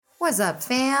What's up,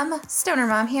 fam? Stoner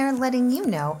Mom here, letting you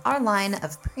know our line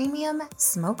of premium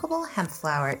smokable hemp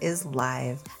flower is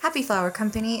live. Happy Flower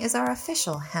Company is our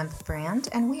official hemp brand,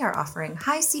 and we are offering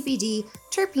high CBD,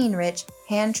 terpene-rich,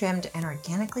 hand-trimmed, and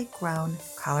organically grown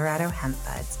Colorado hemp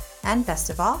buds. And best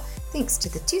of all, thanks to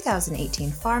the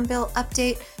 2018 Farm Bill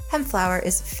update, hemp flower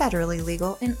is federally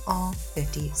legal in all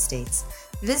 50 states.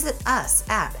 Visit us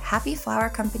at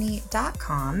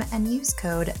happyflowercompany.com and use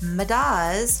code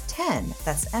MADAS10,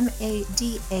 that's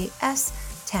MADAS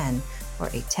 10, for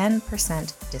a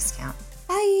 10% discount.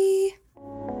 Bye!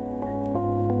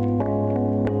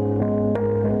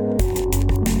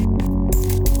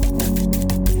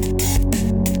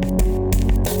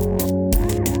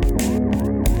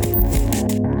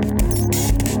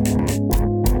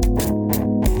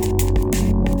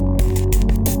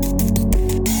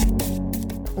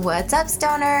 What's up,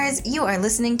 stoners? You are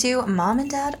listening to Mom and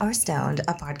Dad Are Stoned,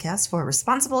 a podcast for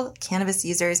responsible cannabis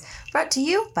users, brought to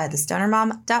you by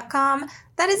thestonermom.com.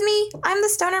 That is me. I'm the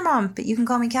Stoner Mom, but you can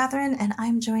call me Catherine, and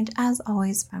I'm joined, as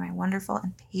always, by my wonderful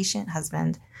and patient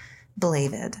husband,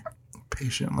 Blavid.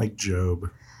 Patient like Job.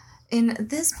 In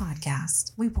this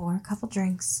podcast, we pour a couple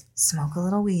drinks, smoke a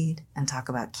little weed, and talk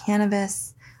about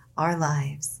cannabis, our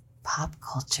lives, pop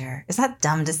culture. Is that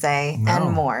dumb to say? No. And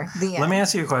more. The Let me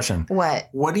ask you a question. What?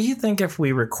 What do you think if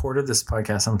we recorded this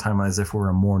podcast sometime as if we're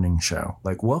a morning show?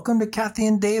 Like, welcome to Kathy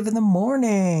and Dave in the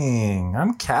morning.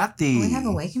 I'm Kathy. We have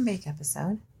a Wake and Bake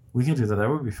episode. We can do that. That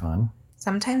would be fun.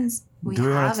 Sometimes we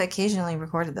have occasionally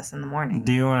recorded this in the morning.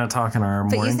 Do you want to talk in our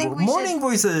morning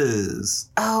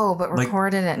voices? Oh, but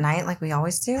recorded at night like we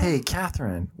always do? Hey,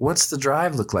 Catherine, what's the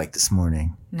drive look like this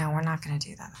morning? No, we're not going to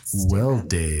do that. That's stupid. Well,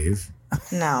 Dave.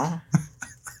 No.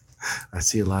 I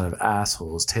see a lot of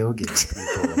assholes tailgating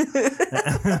people.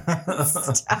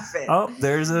 Stop it. Oh,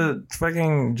 there's a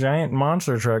fucking giant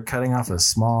monster truck cutting off a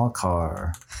small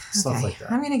car. Stuff like that.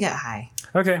 I'm going to get high.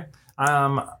 Okay.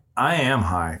 I am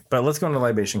high, but let's go into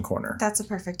Libation Corner. That's a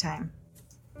perfect time.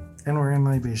 And we're in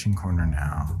Libation Corner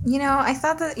now. You know, I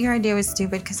thought that your idea was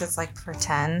stupid because it's like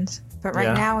pretend. But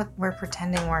right now, we're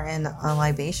pretending we're in a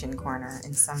libation corner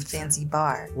in some fancy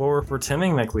bar. Well, we're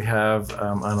pretending like we have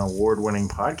an award-winning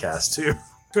podcast, too.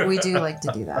 We do like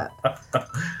to do that.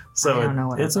 So I don't know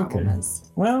what it's our problem okay.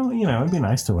 is. Well, you know, it'd be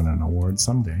nice to win an award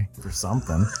someday for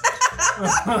something.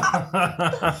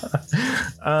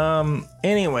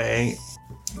 Anyway,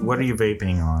 what are you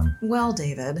vaping on? Well,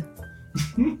 David.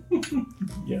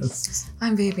 Yes.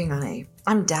 I'm dabbing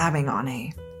on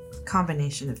a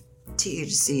combination of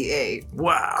THCA,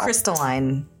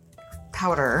 crystalline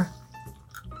powder,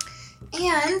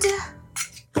 and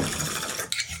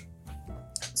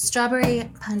strawberry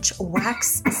punch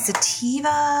wax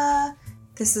sativa.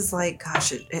 This is like,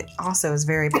 gosh, it also is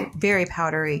very, very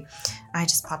powdery. I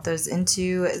just popped those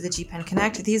into the G-Pen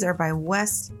Connect. These are by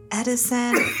West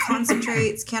Edison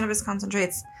concentrates, cannabis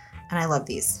concentrates, and I love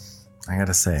these. I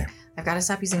gotta say, I've got to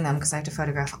stop using them because I have to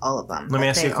photograph all of them. Let me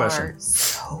ask you a question. They are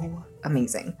so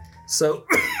amazing. So,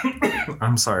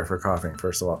 I'm sorry for coughing,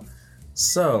 first of all.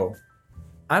 So,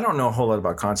 I don't know a whole lot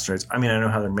about concentrates. I mean, I know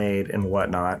how they're made and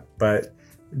whatnot, but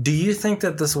do you think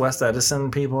that this West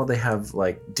Edison people, they have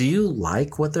do you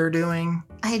like what they're doing?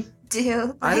 I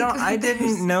do. I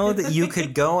didn't know that you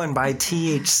could go and buy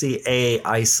THCA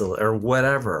isolate or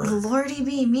whatever. Lordy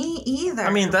be, me either. I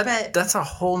mean, that's a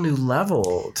whole new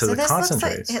level to the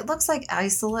concentrates. It looks like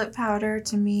isolate powder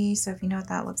to me. So if you know what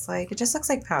that looks like, it just looks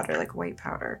like powder, like white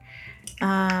powder.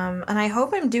 And I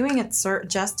hope I'm doing it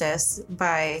justice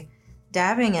by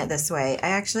dabbing it this way.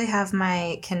 I actually have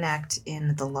my Connect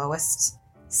in the lowest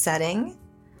setting.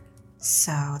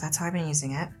 So that's how I've been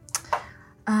using it.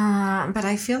 But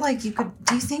I feel like do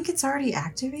you think it's already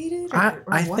activated?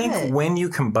 I think when you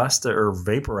combust it or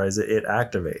vaporize it, it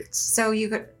activates. So do you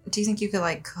think you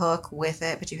could cook with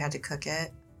it, but you had to cook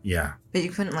it? Yeah. But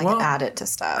you couldn't add it to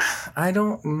stuff. I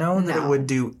don't know that it would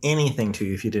do anything to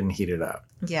you if you didn't heat it up.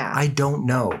 Yeah. I don't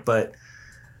know, but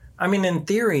I mean, in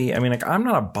theory, I'm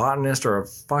not a botanist or a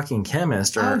fucking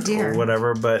chemist or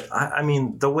whatever, but I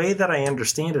mean, the way that I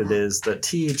understand it is that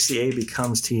THCA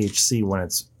becomes THC when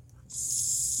it's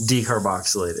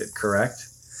decarboxylated, correct?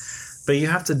 But you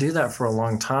have to do that for a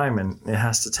long time, and it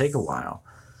has to take a while.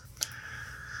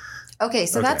 Okay,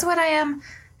 so that's what I am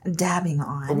dabbing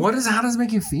on. How does it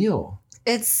make you feel?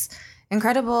 It's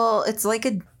incredible. It's like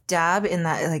a dab in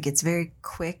that, it's very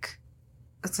quick.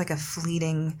 It's like a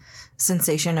fleeting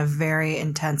sensation of very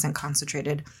intense and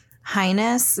concentrated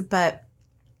highness, but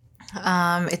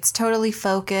it's totally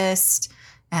focused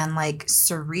and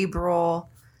cerebral,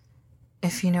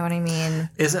 if you know what I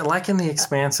mean. Is it like in The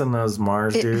Expanse and those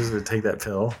Mars dudes that take that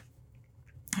pill?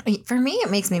 For me,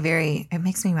 it makes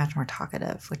me much more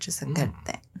talkative, which is a good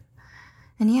thing.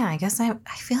 And yeah, I guess I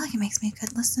feel like it makes me a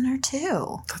good listener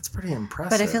too. That's pretty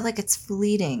impressive. But I feel like it's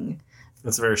fleeting.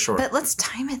 It's very short. But let's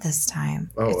time it this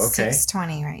time. Oh, it's okay.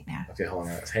 6:20 right now. Okay, hold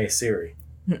on. Hey, Siri.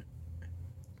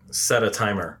 Set a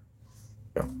timer.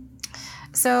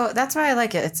 So that's why I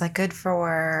like it. It's like good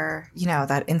for,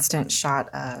 that instant shot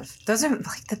of those are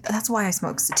like that's why I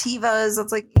smoke sativas.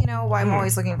 It's like, why I'm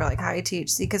always looking for like high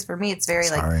THC, because for me it's very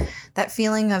like that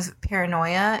feeling of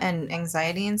paranoia and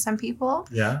anxiety in some people.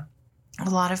 Yeah. A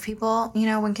lot of people,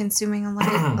 when consuming a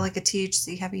light, like a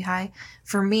THC heavy high,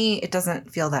 for me, it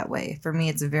doesn't feel that way. For me,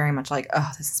 it's very much like,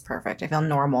 oh, this is perfect. I feel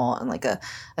normal and like a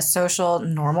social,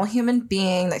 normal human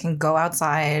being that can go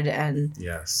outside and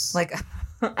yes. Like,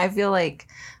 I feel like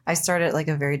I started like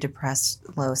a very depressed,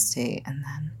 low state. And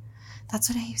then that's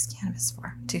what I use cannabis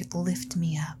for, to lift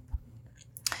me up.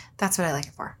 That's what I like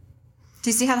it for. Do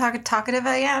you see how talkative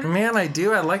I am? Man, I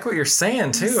do. I like what you're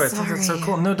saying too. I think it's so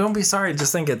cool. No, don't be sorry.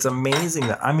 Just think it's amazing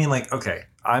that okay,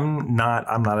 I'm not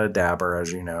a dabber,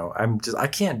 as you know. I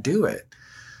can't do it.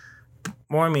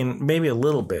 Well, maybe a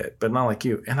little bit, but not like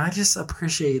you. And I just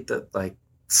appreciate that like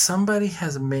somebody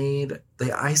has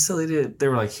they isolated, they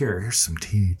were like, here's some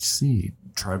THC.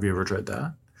 Have you ever tried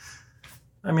that?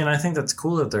 I think that's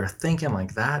cool that they're thinking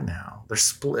like that now. They're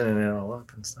splitting it all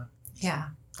up and stuff. Yeah.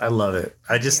 I love it.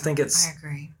 I just think I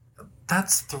agree.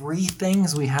 That's 3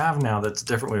 things we have now that's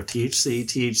different. We have THC,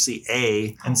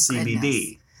 THCA, and CBD.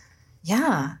 Goodness.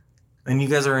 Yeah. And you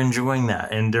guys are enjoying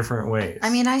that in different ways. I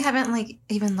haven't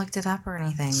even looked it up or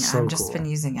anything. So I've just been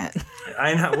using it.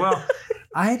 I know. Well,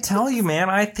 I tell you, man,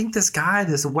 I think this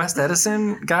West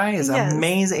Edison guy is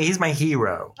amazing. He's my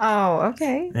hero. Oh,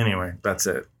 okay. Anyway, that's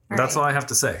it. That's all I have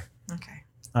to say. Okay.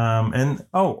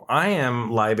 I am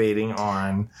libating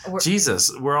on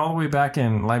Jesus. We're all the way back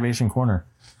in Libation Corner.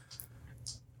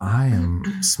 I am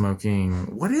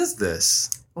smoking. What is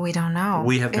this? We don't know.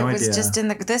 We have no idea. It was just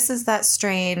this is that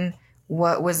strain.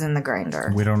 What was in the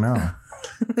grinder? We don't know.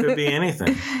 Could be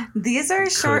anything. These are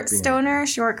stoner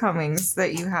shortcomings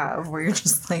that you have where you're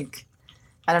just like,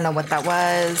 I don't know what that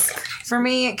was. For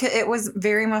me, it was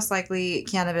very most likely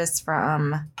cannabis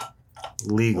from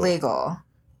legal.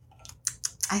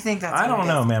 I think that's. I don't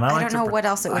know, man. I don't know what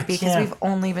else it would be because we've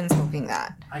only been smoking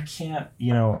that. I can't.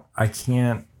 I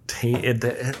can't taste it.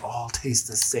 It all tastes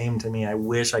the same to me. I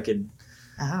wish I could.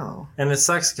 Oh. And it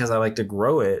sucks because I like to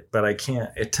grow it, but I can't.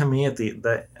 To me,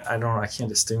 I can't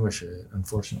distinguish it.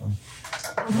 Unfortunately,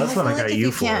 that's what I got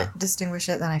you for. If you can't distinguish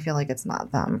it, then I feel like it's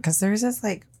not them because there's this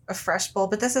like a fresh bowl,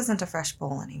 but this isn't a fresh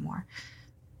bowl anymore.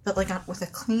 But like with a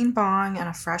clean bong and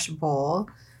a fresh bowl,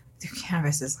 the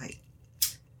cannabis is like.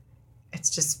 It's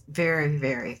just very,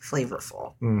 very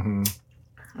flavorful. Mm-hmm.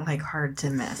 Like hard to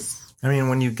miss.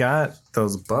 When you got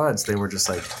those buds, they were just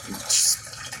like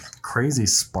crazy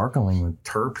sparkling with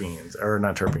terpenes. Or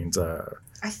not terpenes,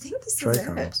 I think this is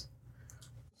it.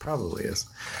 Probably is.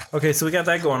 Okay, so we got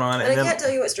that going on. But I can't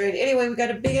tell you what strain. Anyway, we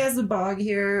got a big ass bog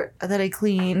here that I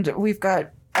cleaned. We've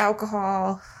got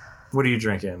alcohol. What are you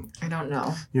drinking? I don't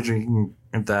know. You're drinking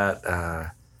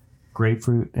that...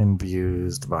 grapefruit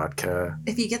infused vodka.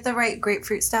 If you get the right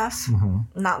grapefruit stuff,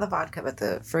 not the vodka, but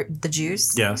the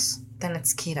juice. Yes. Then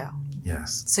it's keto.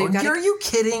 Yes. So are you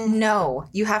kidding? No,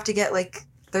 you have to get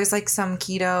there's some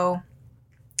keto,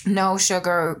 no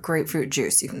sugar grapefruit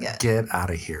juice you can get. Get out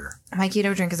of here. My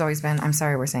keto drink has always been. I'm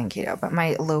sorry, we're saying keto, but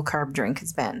my low carb drink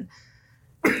has been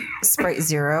Sprite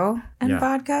Zero and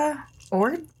vodka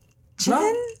or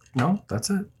gin. No, that's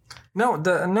it. No.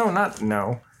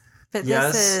 But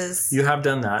yes, you have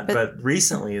done that, but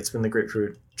recently it's been the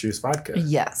grapefruit juice vodka.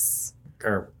 Yes.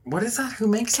 Or what is that? Who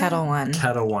makes Kettle One?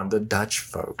 Kettle One, the Dutch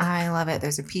folk. I love it.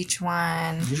 There's a peach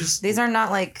one. These are not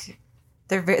like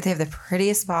they have the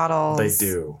prettiest bottles. They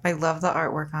do. I love the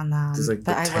artwork on them. It's like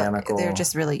botanical. They're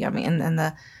just really yummy, and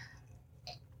the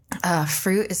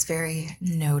fruit is very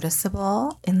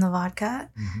noticeable in the vodka,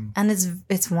 and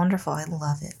it's wonderful. I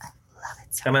love it.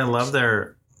 So and much. I love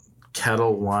their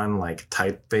Kettle One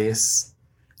typeface.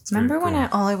 Remember when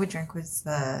all I would drink was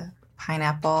the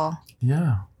pineapple?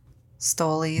 Yeah.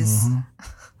 Stolies.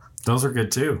 Those are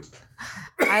good too.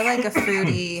 I like a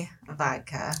fruity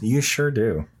vodka. You sure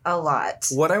do. A lot.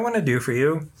 What I want to do for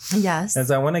you, yes,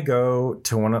 is I want to go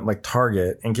to one of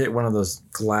Target and get one of those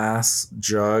glass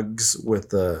jugs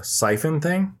with the siphon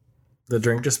thing, the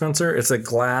drink dispenser. It's a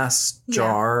glass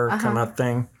jar kind of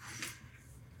thing.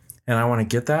 And I want to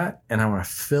get that, and I want to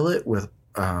fill it with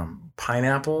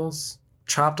pineapples,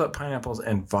 chopped up pineapples,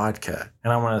 and vodka.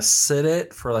 And I want to sit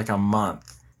it for a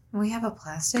month. We have a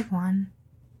plastic one.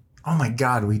 Oh my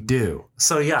God, we do.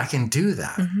 So yeah, I can do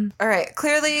that. Mm-hmm. All right.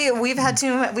 Clearly, we've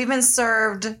been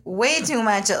served way too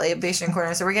much at Libation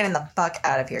Corner, so we're getting the fuck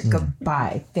out of here.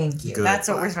 Goodbye. Thank you. That's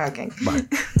what we're smoking. Bye.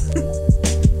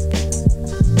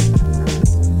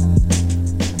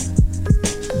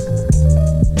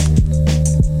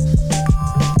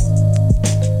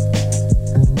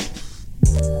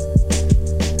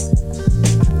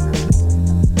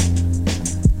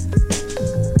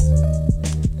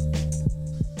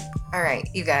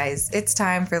 You guys, it's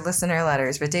time for listener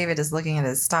letters, but David is looking at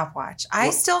his stopwatch.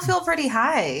 I still feel pretty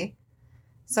high.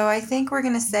 So I think we're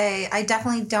going to say I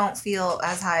definitely don't feel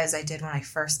as high as I did when I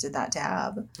first did that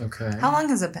dab. Okay. How long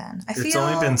has it been? It's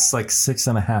only been like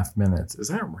 6.5 minutes. Is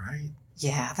that right?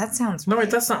 Yeah, that sounds right. No, wait,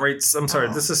 right. that's not right. I'm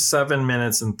sorry. This is 7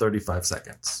 minutes and 35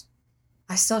 seconds.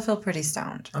 I still feel pretty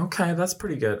stoned. Okay, that's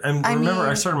pretty good. And remember,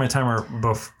 I started my timer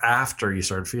after you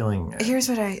started feeling it. Here's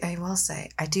what I will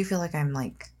say. I do feel like I'm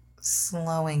like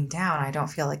slowing down. I don't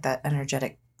feel like that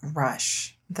energetic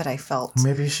rush that I felt.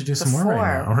 Maybe you should do some more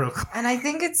right now. Real quick. And I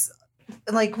think it's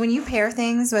like when you pair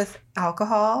things with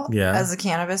alcohol as a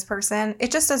cannabis person,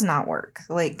 it just does not work.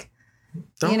 Like,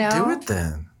 don't do it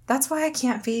then. That's why I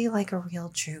can't be like a real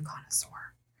true connoisseur.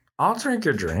 I'll drink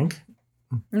your drink.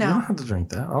 No. You don't have to drink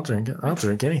that. I'll drink it. I'll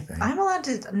drink anything. I'm allowed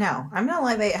to. No, I'm going to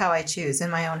libate how I choose in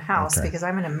my own house because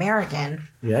I'm an American.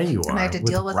 Yeah, you are. And I have to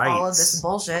deal with all of this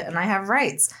bullshit and I have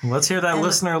rights. Let's hear that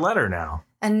listener letter now.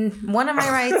 And one of my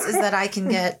rights is that I can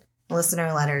get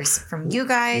listener letters from you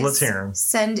guys. Let's hear them.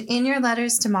 Send in your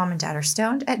letters to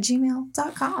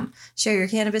momanddadarestoned@gmail.com. Share your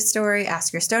cannabis story,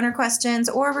 ask your stoner questions,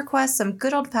 or request some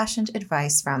good old-fashioned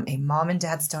advice from a mom and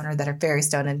dad stoner that are very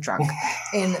stoned and drunk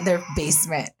in their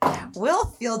basement. We'll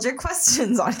field your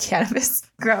questions on cannabis,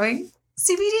 growing,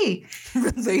 CBD,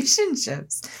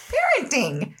 relationships,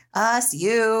 parenting, us,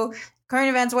 you, current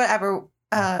events, whatever.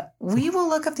 We will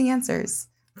look up the answers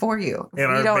for you. If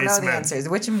we don't know the answers,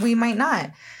 which we might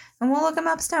not. And we'll look them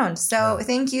up stoned. So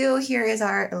thank you. Here is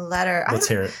our letter. Let's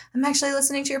hear it. I'm actually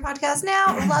listening to your podcast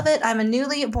now. Love it. I'm a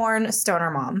newly born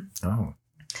stoner mom. Oh.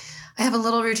 I have a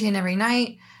little routine every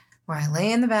night where I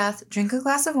lay in the bath, drink a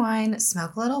glass of wine,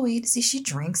 smoke a little weed. See, she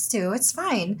drinks too. It's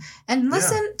fine. And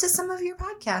listen to some of your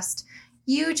podcast.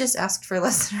 You just asked for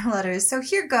listener letters, so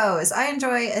here goes. I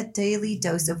enjoy a daily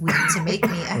dose of weed to make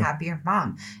me a happier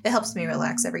mom. It helps me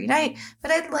relax every night, but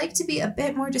I'd like to be a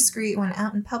bit more discreet when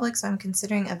out in public, so I'm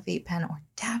considering a vape pen or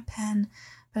dab pen,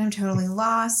 but I'm totally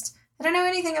lost. I don't know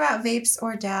anything about vapes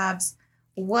or dabs.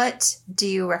 What do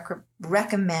you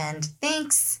recommend?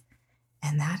 Thanks.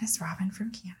 And that is Robin from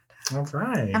Canada. All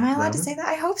right. Am I allowed to say that?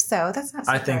 I hope so. That's not.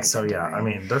 I think so. Yeah. Right? I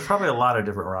mean, there's probably a lot of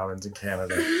different Robins in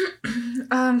Canada.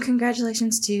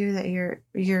 Congratulations to you that you're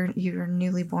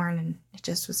newly born and it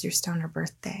just was your stoner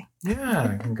birthday.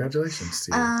 Yeah. Congratulations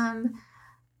to you.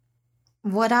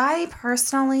 What I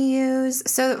personally use,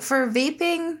 so for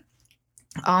vaping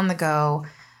on the go,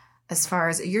 as far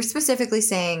as you're specifically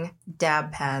saying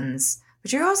dab pens.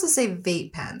 But you also say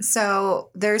vape pens. So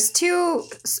there's two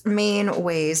main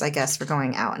ways, I guess, for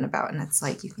going out and about. And it's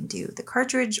like you can do the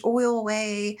cartridge oil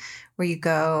way, where you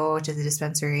go to the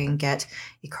dispensary and get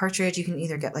a cartridge. You can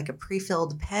either get like a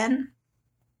pre-filled pen.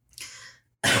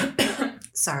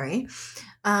 Sorry.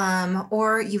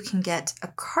 Or you can get a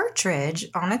cartridge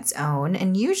on its own.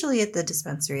 And usually at the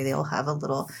dispensary, they'll have a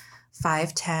little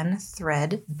 510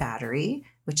 thread battery,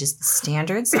 which is the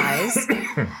standard size.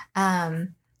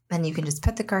 Then you can just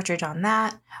put the cartridge on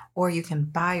that, or you can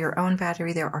buy your own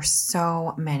battery. There are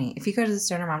so many. If you go to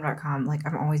thestonermom.com, like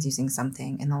I'm always using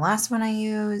something. And the last one I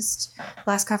used,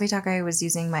 last Coffee Talk, I was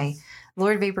using my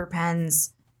Lord Vapor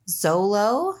Pens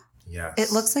Zolo. Yes.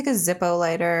 It looks like a Zippo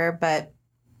lighter, but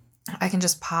I can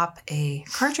just pop a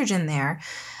cartridge in there.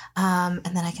 And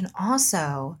then I can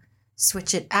also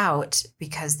switch it out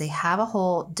because they have a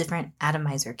whole different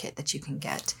atomizer kit that you can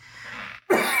get.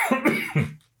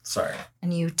 Sorry.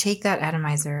 And you take that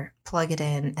atomizer, plug it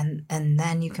in, and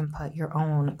then you can put your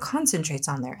own concentrates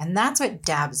on there. And that's what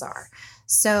dabs are.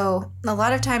 So a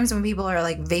lot of times when people are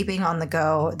like vaping on the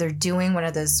go, they're doing one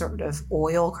of those sort of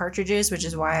oil cartridges, which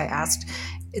is why I asked.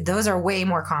 Those are way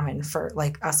more common for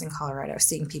like us in Colorado,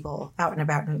 seeing people out and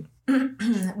about and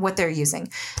what they're using.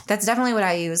 That's definitely what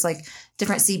I use, like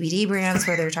different CBD brands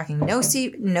where they're talking no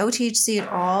THC at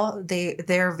all.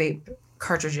 Their vape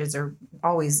cartridges are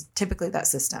always typically that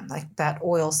system, like that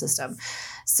oil system.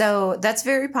 So that's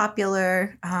very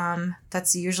popular.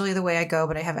 That's usually the way I go,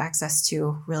 but I have access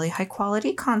to really high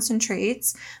quality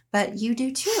concentrates. But you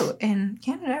do too in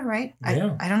Canada, right?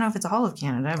 Yeah. I don't know if it's all of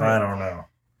Canada. But, I don't know.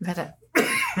 But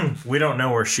we don't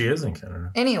know where she is in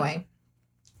Canada. Anyway,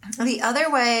 The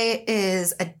other way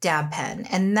is a dab pen,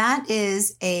 and that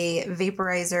is a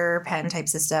vaporizer pen type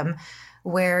system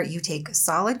where you take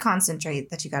solid concentrate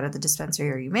that you got at the dispensary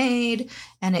or you made,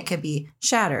 and it could be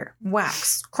shatter,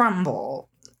 wax, crumble,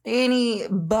 any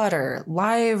butter,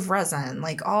 live resin,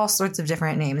 like all sorts of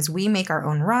different names. We make our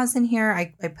own rosin here.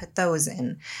 I put those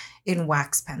in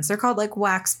wax pens. They're called like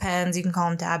wax pens. You can call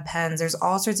them dab pens. There's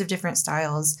all sorts of different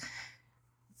styles,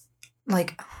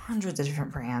 like hundreds of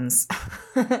different brands.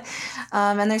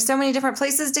 And there's so many different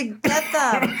places to get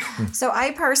them. So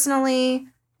I personally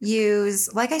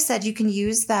use, like I said, you can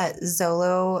use that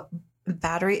Zolo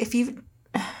battery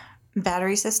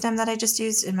battery system that I just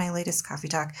used in my latest coffee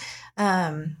talk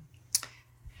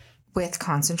with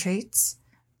concentrates.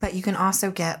 But you can also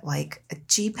get like a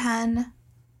G pen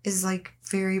is like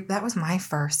that was my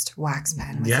first wax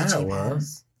pen. Yeah, it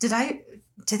was. Did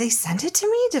they send it to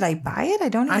me? Did I buy it? I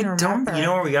don't even remember. You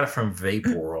know where we got it from?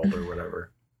 Vapor World or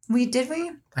whatever. Did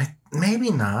we?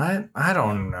 Maybe not. I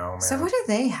don't know, man. So what do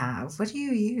they have? What do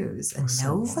you use? A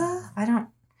Nova? I don't.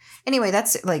 Anyway,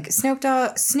 that's like Snoop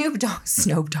Dogg.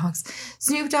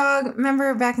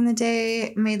 Remember back in the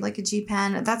day, made like a G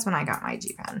pen. That's when I got my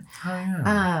G pen. Oh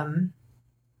yeah.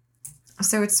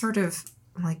 So it's sort of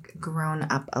like grown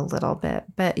up a little bit,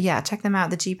 but yeah, check them out.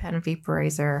 The G Pen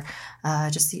Vaporizer,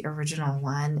 just the original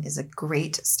one, is a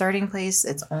great starting place.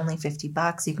 It's only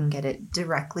 $50. You can get it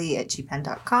directly at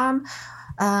gpen.com,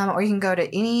 or you can go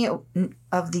to any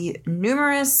of the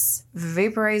numerous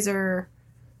vaporizer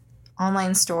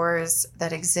online stores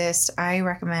that exist. I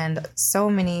recommend so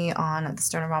many on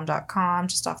thestonermom.com.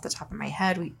 Just off the top of my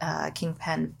head,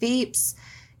 Kingpen Vapes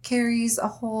carries a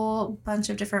whole bunch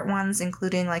of different ones,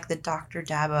 including like the Dr.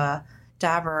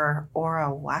 Dabber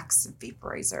Aura Wax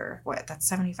Vaporizer. That's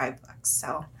 $75.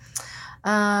 So,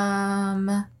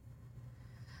 I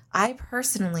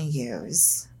personally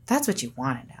use, that's what you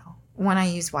want to know. When I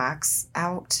use wax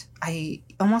out, I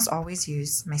almost always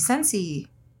use my Scentsy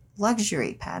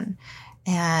luxury pen.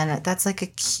 And that's like a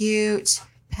cute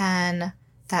pen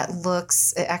that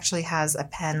it actually has a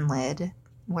pen lid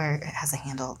where it has a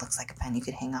handle. It looks like a pen you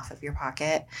could hang off of your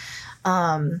pocket.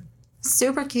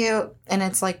 Super cute. And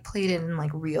it's like plated in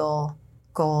like real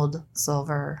gold,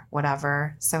 silver,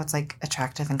 whatever. So it's like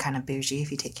attractive and kind of bougie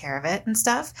if you take care of it and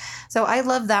stuff. So I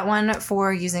love that one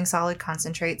for using solid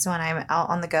concentrates when I'm out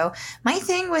on the go. My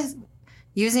thing with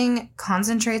using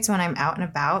concentrates when I'm out and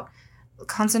about,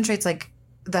 concentrates like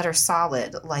that are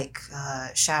solid, like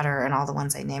shatter and all the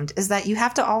ones I named, is that you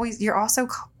have to you're also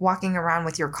walking around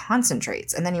with your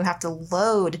concentrates, and then you have to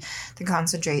load the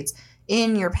concentrates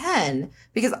in your pen,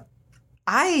 because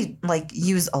I like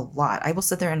use a lot. I will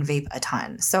sit there and vape a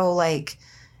ton. So like,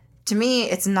 to me,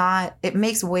 it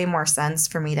makes way more sense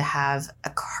for me to have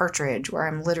a cartridge where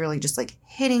I'm literally just like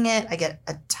hitting it. I get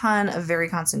a ton of very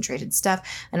concentrated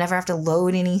stuff. I never have to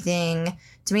load anything.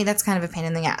 To me, that's kind of a pain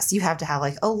in the ass. You have to have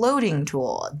like a loading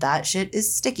tool. That shit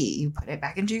is sticky. You put it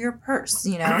back into your purse,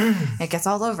 it gets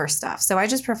all over stuff. So I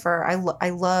just prefer, I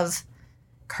love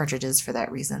cartridges for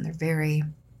that reason. They're very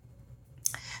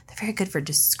good for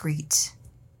discreet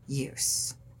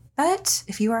use. But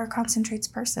if you are a concentrates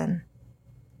person,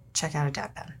 check out a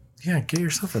dab pen. Yeah, get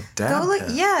yourself a dab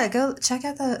pen. Go check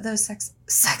out those sexy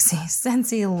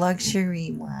Scentsy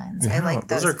luxury ones. Yeah, I like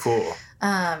those. Those are cool.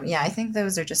 I think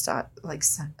those are just like,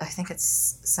 I think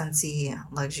it's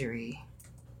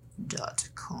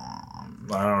SensyLuxury.com.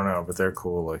 I don't know, but they're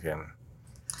cool looking.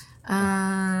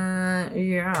 Yeah.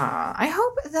 I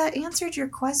hope that answered your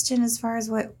question as far as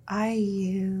what I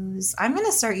use. I'm going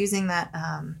to start using that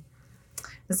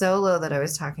Zolo that I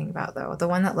was talking about, though, the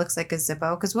one that looks like a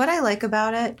Zippo, because what I like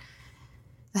about it,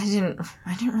 I didn't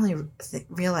really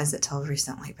realize it till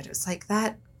recently, but it was like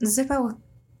that Zippo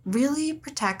really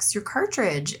protects your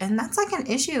cartridge, and that's like an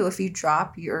issue if you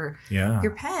drop your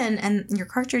pen and your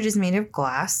cartridge is made of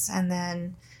glass, and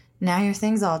then now your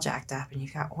thing's all jacked up and you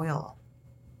got oil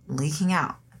leaking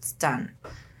out. It's done.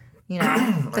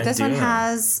 But this one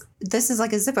this is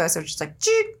like a Zippo, so it's just like,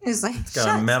 it's like, it's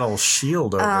got a metal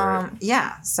shield over it.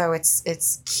 Yeah, so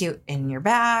it's cute in your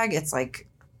bag. It's like,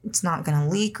 it's not going to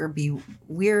leak or be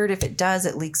weird. If it does,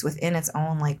 it leaks within its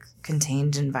own like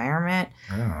contained environment.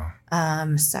 Oh.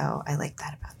 So I like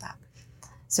that about that.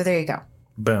 So there you go.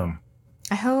 Boom.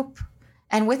 I hope.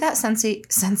 And with that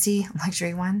Scentsy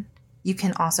luxury one, you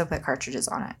can also put cartridges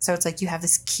on it. So it's like you have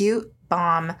this cute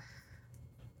bomb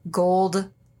gold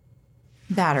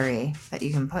battery that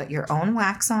you can put your own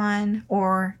wax on,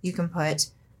 or you can put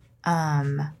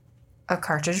a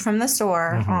cartridge from the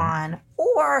store on,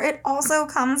 or it also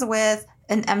comes with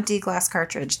an empty glass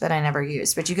cartridge that I never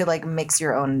used, but you could like mix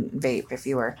your own vape if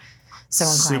you were So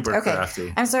inclined. Super Okay.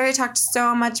 crafty. I'm sorry I talked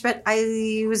so much, but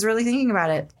I was really thinking about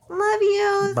it. Love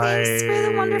you. Bye. Thanks for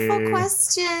the wonderful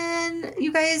question.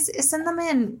 You guys send them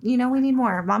in. You know we need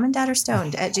more. Mom and dad are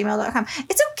stoned at gmail.com.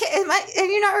 It's okay. Are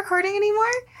you not recording anymore?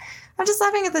 I'm just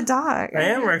laughing at the dog. I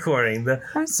am recording.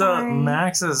 I'm So sorry.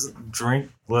 Max is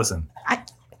listen,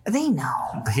 They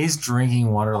know. he's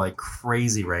drinking water like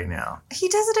crazy right now. He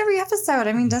does it every episode.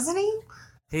 I mean, doesn't he?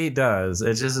 He does.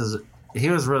 It just is. He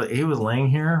was laying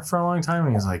here for a long time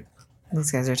and he's like,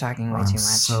 These guys are talking way I'm too much.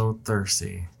 so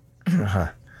thirsty. And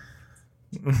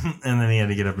then he had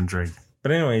to get up and drink.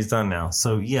 But anyway, he's done now.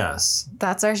 So yes.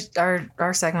 That's our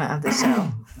segment of the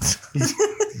show.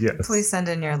 Yes. Please send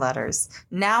in your letters.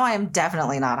 Now I am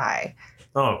definitely not high.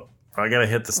 Oh, I gotta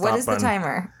hit the stop What is button. the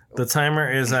timer? The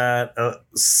timer is at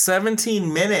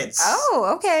 17 minutes.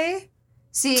 Oh, okay.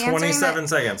 See, 27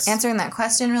 seconds. answering that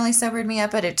question really sobered me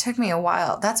up, but it took me a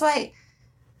while. That's why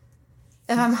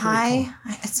if I'm high,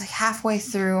 it's like halfway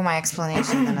through my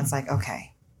explanation, then it's like,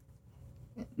 okay,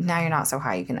 now you're not so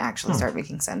high. You can actually start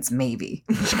making sense. Maybe.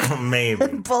 Maybe.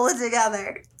 Pull it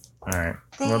together. All right.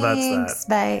 Thanks. Well, that's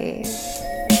that.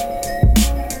 Bye.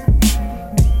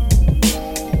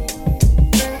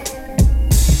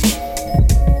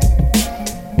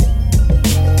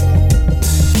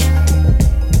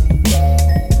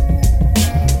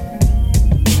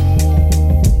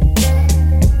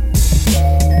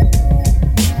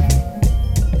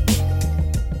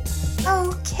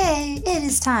 Okay, it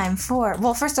is time for.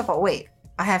 Well, first of all, wait.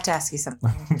 I have to ask you something.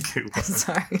 Okay, I'm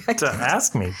sorry. to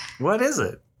ask me, what is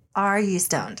it? Are you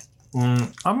stoned?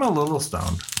 I'm a little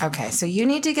stoned. Okay, so you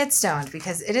need to get stoned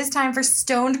because it is time for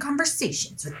Stoned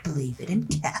Conversations with David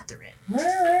and Catherine.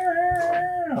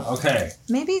 Okay.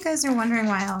 Maybe you guys are wondering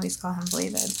why I always call him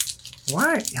David.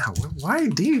 Why? Yeah. Why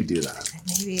do you do that?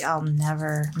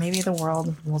 Maybe the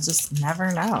world will just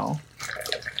never know.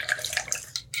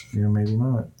 Yeah, maybe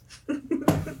not.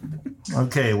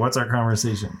 Okay, what's our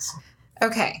conversations?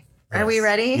 Okay, are Yes. we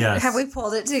ready? Yes. Have we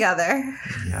pulled it together?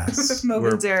 Yes.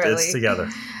 Momentarily. It's together.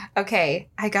 Okay,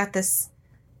 I got this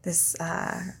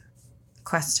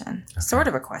question. Okay. Sort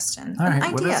of a question. All right.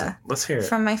 An What is it? idea Let's hear it.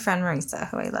 from my friend Marisa,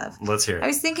 who I love. Let's hear I it.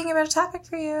 was thinking about a topic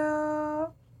for you.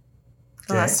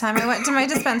 The Okay. last time I went to my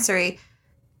dispensary,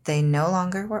 they no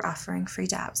longer were offering free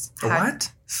dabs.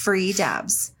 What? Free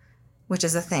dabs, which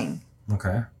is a thing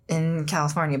Okay. in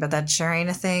California, but that sure ain't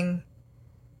a thing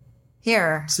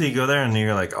here. So you go there and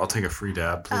you're like, I'll take a free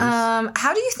dab, please.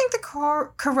 How do you think the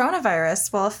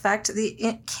coronavirus will affect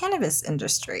the cannabis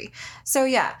industry? So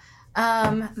yeah,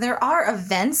 there are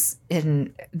events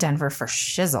in Denver for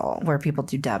shizzle where people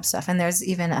do dab stuff, and there's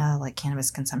even like cannabis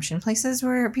consumption places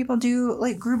where people do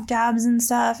like group dabs and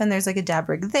stuff. And there's like a dab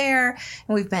rig there,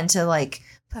 and we've been to like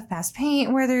Puff Pass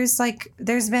Paint where there's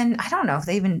been, I don't know if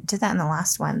they even did that in the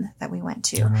last one that we went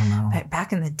to. I don't know. But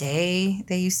back in the day,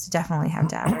 they used to definitely have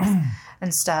dabbers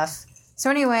and stuff. So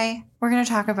anyway, we're going to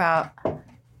talk about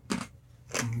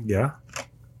Yeah.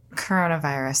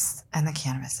 coronavirus and the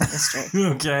cannabis industry.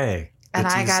 Okay. And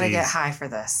The I two got to get Cs. high for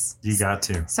this. You got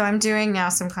to. So I'm doing now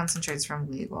some concentrates from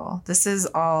Legal. This is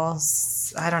all,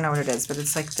 I don't know what it is, but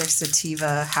it's like their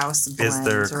sativa house blend, Is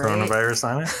there right? coronavirus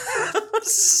on it?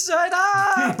 Shut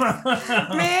up,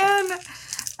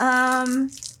 man.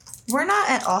 We're not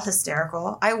at all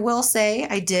hysterical. I will say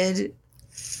I did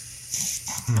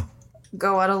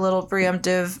go on a little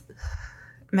preemptive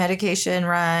medication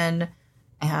run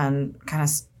and kind of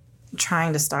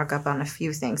trying to stock up on a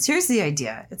few things. Here's the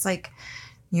idea. It's like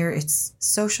it's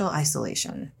social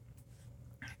isolation,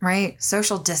 right?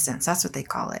 Social distance. That's what they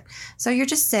call it. So you're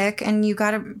just sick and you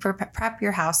got to prep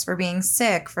your house for being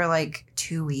sick for like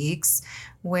 2 weeks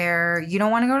where you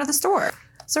don't want to go to the store.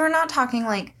 So we're not talking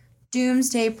like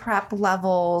doomsday prep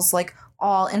levels, like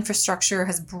all infrastructure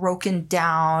has broken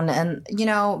down and,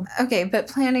 okay, but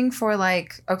planning for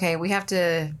like, okay, we're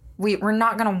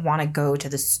not going to want to go to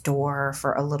the store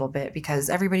for a little bit because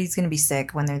everybody's going to be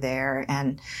sick when they're there.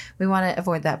 And we want to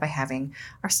avoid that by having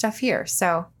our stuff here.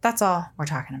 So that's all we're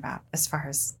talking about as far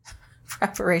as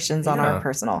preparations on our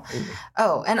personal.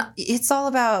 Oh, and it's all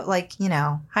about like,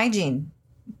 hygiene.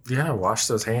 Yeah, wash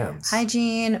those hands.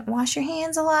 Hygiene, wash your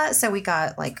hands a lot. So we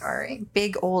got like our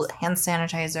big old hand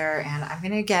sanitizer, and I'm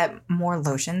going to get more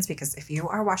lotions because if you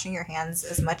are washing your hands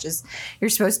as much as you're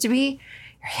supposed to be,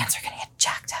 your hands are going to get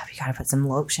jacked up. You got to put some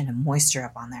lotion and moisture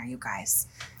up on there, you guys.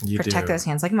 Protect those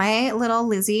hands. Like my little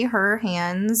Lizzie, her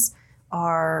hands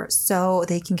are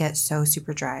they can get so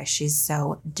super dry. She's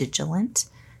so diligent.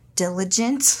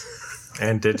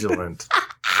 And vigilant.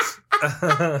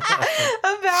 About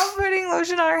putting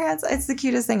lotion on her hands. It's the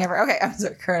cutest thing ever. Okay, I'm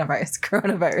sorry. Coronavirus.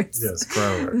 Yes,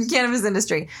 coronavirus. Cannabis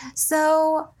industry.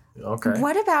 So Okay.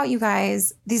 What about you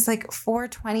guys? These like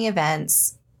 420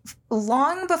 events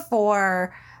long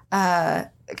before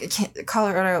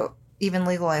Colorado even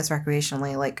legalized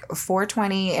recreationally, like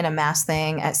 420 in a mass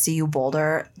thing at CU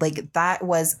Boulder, like that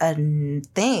was a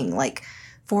thing, like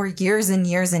for years and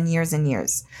years and years and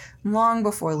years, long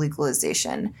before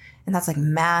legalization. And that's like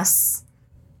mass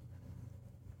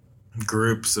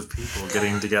groups of people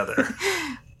getting together.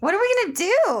 What are we going to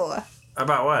do?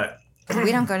 About what?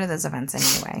 We don't go to those events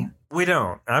anyway. We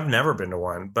don't. I've never been to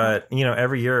one, but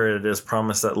every year it is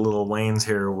promised that Lil Wayne's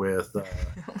here with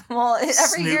well, every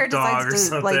Snoop year it Dogg decides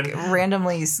to like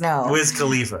randomly snow. Wiz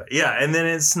Khalifa. Yeah, and then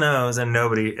it snows and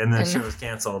the show is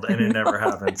canceled and it never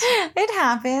happens. It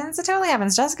happens. It totally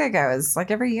happens. Jessica goes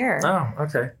like every year. Oh,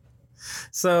 okay.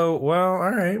 So, well, all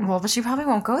right. Well, but she probably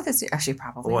won't go this year. She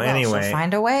probably will. Anyway. She'll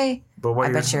find a way. But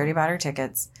I bet she already bought her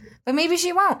tickets. But maybe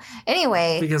she won't.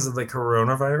 Anyway. Because of the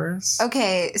coronavirus?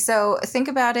 Okay, so think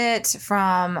about it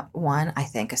from one, I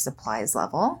think, a supplies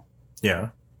level. Yeah.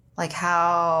 Like,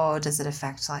 how does it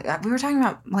affect, like, we were talking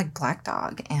about, like, Black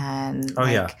Dog and, oh,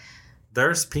 yeah.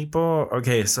 There's people,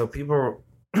 okay, so people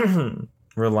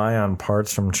rely on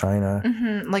parts from China.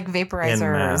 Mm-hmm, like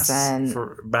vaporizers and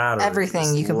for batteries,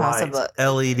 everything you could possibly.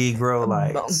 LED grow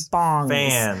lights. Bongs.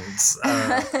 Fans.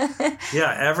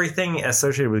 Yeah, everything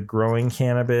associated with growing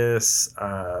cannabis,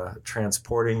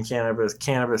 transporting cannabis.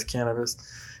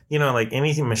 Like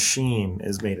anything machine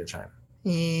is made in China.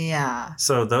 Yeah.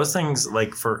 So those things,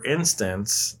 like for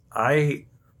instance, it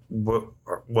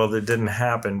didn't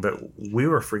happen, but we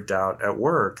were freaked out at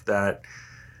work that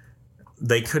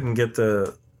they couldn't get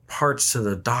the parts to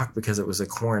the dock because it was a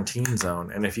quarantine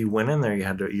zone. And if you went in there,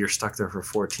 you're stuck there for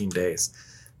 14 days.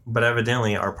 But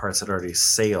evidently our parts had already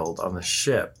sailed on the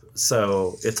ship.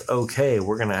 So it's okay.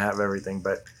 We're going to have everything.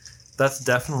 But that's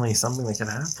definitely something that can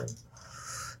happen.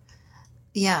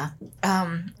 Yeah.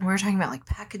 We were talking about like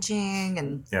packaging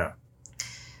and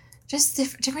just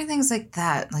different things like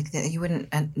that. Like that you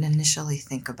wouldn't initially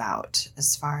think about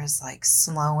as far as like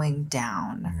slowing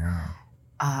down.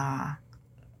 Yeah.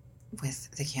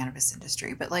 With the cannabis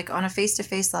industry. But like on a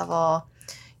face-to-face level,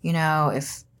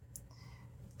 if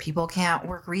people can't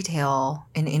work retail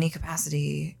in any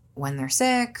capacity when they're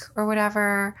sick or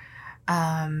whatever,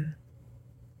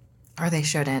 or they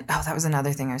shouldn't. Oh, that was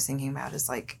another thing I was thinking about is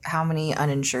like how many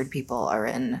uninsured people are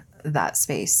in that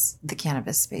space, the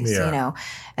cannabis space,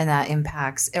 and that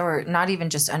impacts, or not even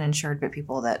just uninsured, but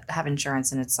people that have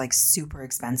insurance and it's like super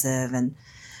expensive. And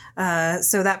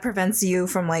so that prevents you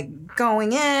from like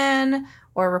going in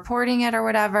or reporting it or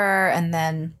whatever. And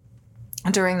then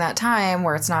during that time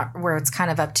where it's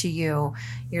kind of up to you,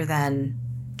 you're then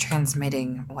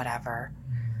transmitting whatever.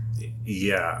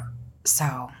 Yeah.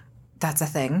 So that's a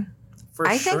thing.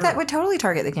 I think that would totally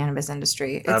target the cannabis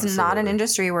industry. It's Absolutely. not an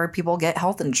industry where people get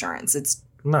health insurance. It's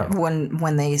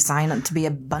when they sign up to be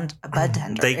a bud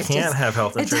tender. They can't have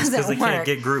health insurance because they can't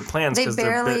get group plans. They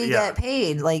barely get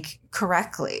paid like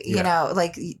correctly.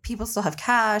 Like people still have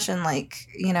cash and like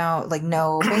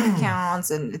no bank accounts,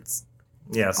 and it's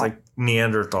like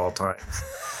Neanderthal times.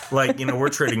 Like, we're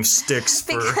trading sticks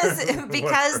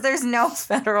because there's no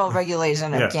federal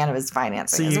regulation of cannabis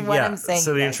financing. Is what I'm saying.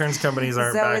 So the insurance companies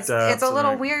aren't backed up. It's a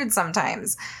little weird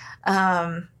sometimes.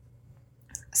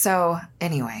 So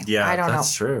anyway, I don't know.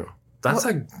 That's true.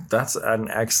 That's an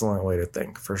excellent way to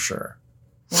think for sure.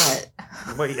 What?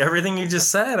 Wait, everything you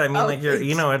just said. I mean,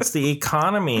 it's the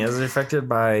economy is affected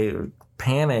by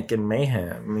panic and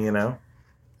mayhem.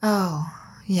 Oh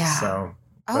yeah. So.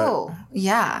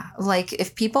 Yeah. Like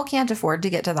if people can't afford to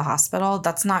get to the hospital,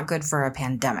 that's not good for a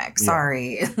pandemic.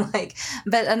 Sorry.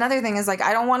 But another thing is like,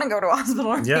 I don't want to go to a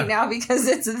hospital right now because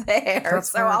it's there. That's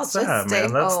so I'll just stay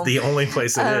home. That's the only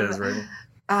place it is, right?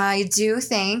 I do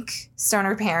think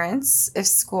stoner parents, if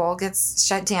school gets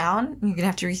shut down, you're going to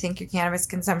have to rethink your cannabis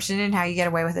consumption and how you get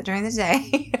away with it during the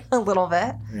day a little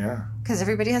bit. Yeah. Because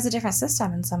everybody has a different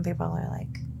system and some people are like,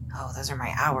 oh, those are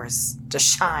my hours to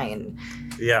shine.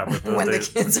 Yeah. But when the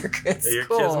kids are good. Your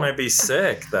kids might be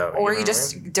sick, though. Or you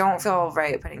just don't feel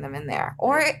right putting them in there.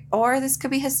 Or this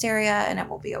could be hysteria and it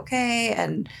will be okay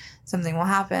and something will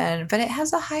happen. But it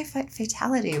has a high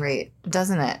fatality rate,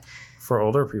 doesn't it? For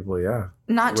older people, yeah.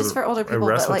 Not just for older people,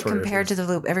 but like compared to the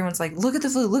flu. Everyone's like, look at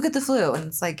the flu. And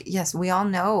it's like, yes, we all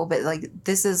know. But like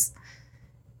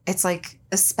it's like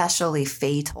especially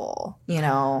fatal,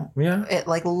 Yeah. It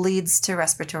like leads to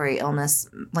respiratory illness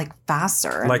like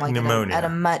faster. Like pneumonia. At a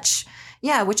much,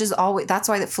 which is always, that's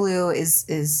why the flu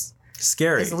is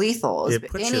scary. Is lethal.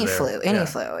 Any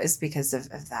flu is because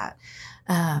of that.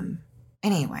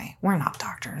 Anyway, we're not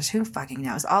doctors. Who fucking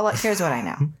knows? Here's what I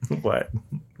know. What?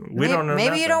 We don't know.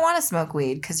 Maybe you nothing. don't want to smoke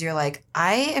weed because you're like,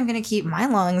 I am going to keep my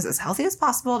lungs as healthy as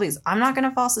possible because I'm not going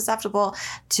to fall susceptible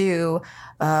to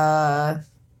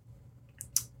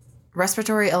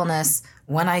respiratory illness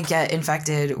when I get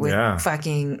infected with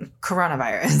fucking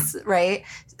coronavirus, right?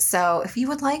 So if you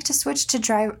would like to switch to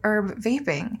dry herb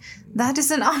vaping, that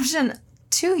is an option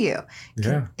to you.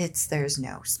 Yeah. There's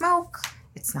no smoke.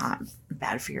 It's not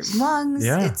bad for your lungs.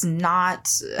 Yeah. It's not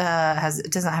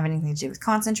it doesn't have anything to do with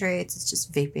concentrates. It's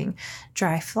just vaping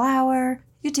dry flower.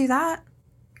 You do that.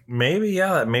 Maybe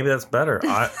that's better.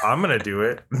 I'm gonna do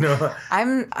it. No,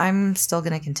 I'm still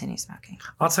gonna continue smoking.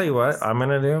 I'll tell you what I'm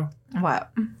gonna do. What?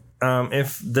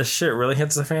 If the shit really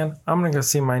hits the fan, I'm gonna go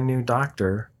see my new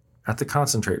doctor at the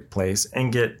concentrate place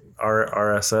and get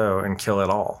RSO and kill it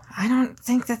all. I don't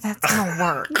think that's gonna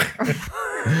work.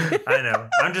 I know.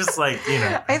 I'm just like,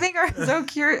 I think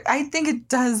I think it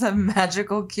does have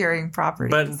magical curing properties.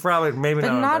 But probably maybe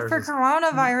not for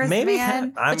coronavirus, maybe,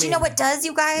 man. But you know what does,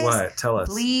 you guys? What? Tell us.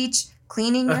 Bleach.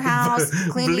 Cleaning your house,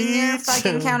 cleaning your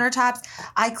fucking countertops.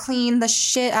 I clean the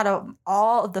shit out of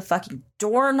all of the fucking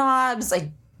doorknobs.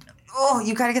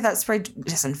 You gotta get that spray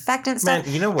disinfectant stuff.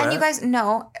 Man, you know what? And you guys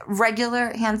know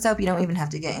regular hand soap. You don't even have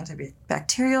to get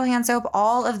antibacterial hand soap.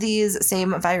 All of these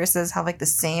same viruses have like the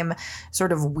same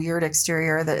sort of weird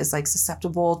exterior that is like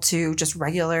susceptible to just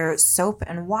regular soap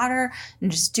and water. And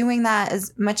just doing that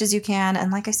as much as you can. And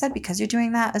like I said, because you're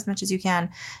doing that as much as you can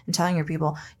and telling your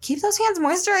people, keep those hands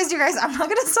moisturized, you guys. I'm not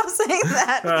gonna stop saying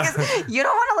that because you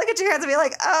don't want to look at your hands and be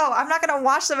like, oh, I'm not gonna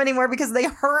wash them anymore because they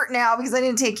hurt now because I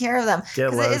didn't take care of them.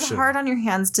 Get Because it is lotion. hard on your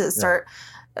hands to start.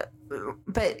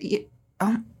 But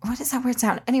what is that weird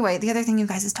sound? Anyway, the other thing, you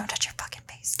guys, is don't touch your fucking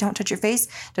face. Don't touch your face.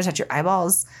 Don't touch your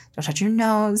eyeballs. Don't touch your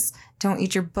nose. Don't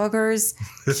eat your boogers.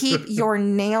 Keep your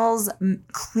nails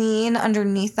clean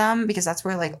underneath them because that's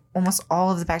where like almost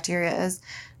all of the bacteria is.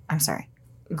 I'm sorry,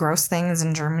 gross things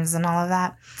and germs and all of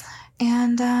that.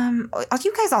 And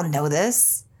you guys all know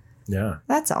this. Yeah.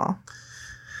 That's all.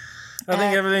 I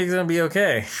think everything's gonna be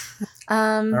okay.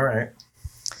 All right.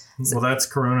 Well, that's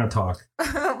Corona talk.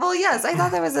 Well, yes, I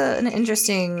thought that was an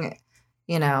interesting,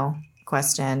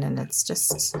 question. And it's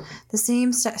just the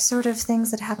same sort of things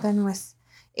that happen with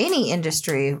any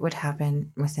industry would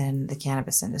happen within the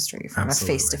cannabis industry from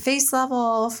Absolutely. a face-to-face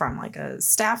level, from like a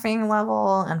staffing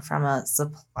level, and from a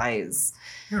supplies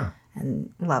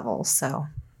and level. So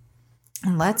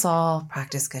let's all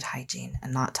practice good hygiene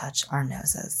and not touch our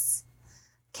noses.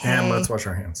 Okay. And let's wash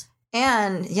our hands.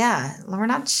 And we're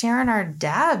not sharing our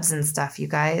dabs and stuff, you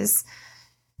guys.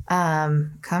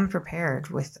 Come prepared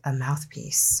with a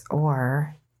mouthpiece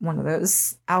or one of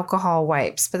those alcohol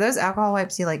wipes. But those alcohol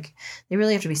wipes, they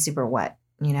really have to be super wet.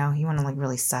 You want to like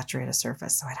really saturate a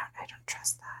surface. So I don't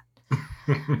trust that.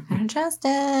 I don't trust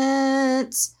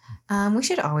it. We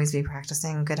should always be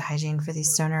practicing good hygiene for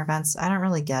these stoner events. I don't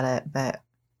really get it, but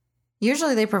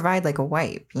usually they provide like a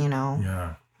wipe,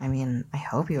 Yeah. I mean, I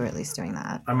hope you were at least doing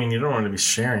that. I mean, you don't want to be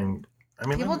sharing. I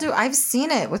mean, People do. I've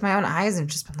seen it with my own eyes and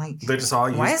just been like, they just all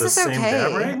use why is the this same okay?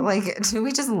 dab ring? Like, do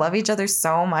we just love each other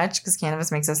so much because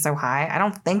cannabis makes us so high? I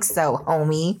don't think so,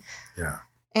 homie. Yeah.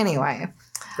 Anyway.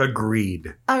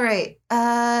 Agreed. All right.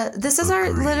 This is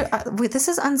this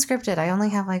is unscripted. I only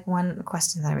have like one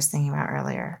question that I was thinking about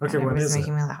earlier. Okay, what is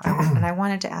making it? me laugh. And I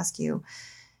wanted to ask you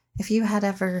if you had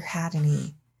ever had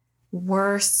any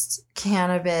worst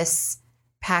cannabis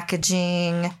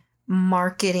packaging,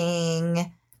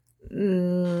 marketing,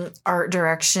 art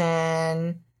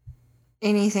direction,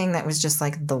 anything that was just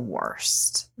like the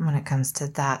worst when it comes to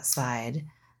that side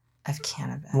of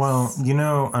cannabis. Well,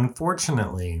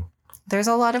 unfortunately, there's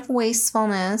a lot of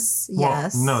wastefulness.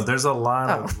 Yes. Well, no, there's a lot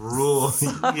of rules.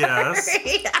 Yes.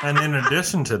 And in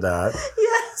addition to that,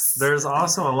 yes, there's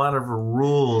also a lot of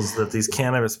rules that these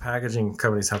cannabis packaging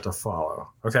companies have to follow.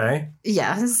 Okay.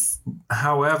 Yes.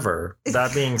 However,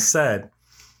 that being said,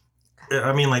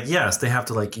 I mean, yes, they have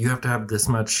to you have to have this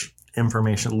much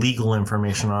information, legal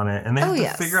information on it, and they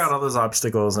have to figure out all those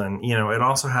obstacles, and it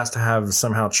also has to have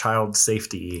somehow child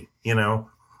safety. Yeah.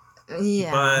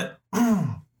 But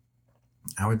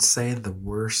I would say the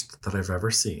worst that I've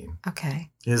ever seen. Okay.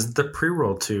 Is the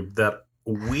pre-roll tube that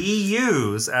we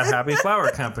use at Happy Flower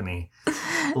Company,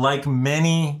 like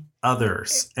many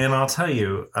others. And I'll tell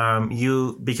you,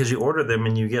 because you order them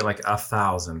and you get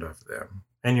 1,000 of them,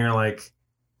 and you're like,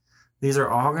 these are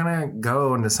all gonna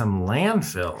go into some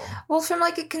landfill. Well, from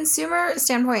a consumer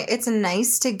standpoint, it's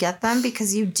nice to get them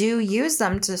because you do use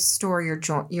them to store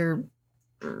your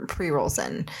pre-rolls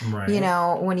in, right.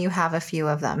 When you have a few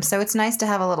of them. So it's nice to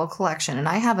have a little collection. And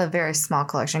I have a very small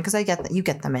collection because I get that you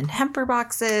get them in hemper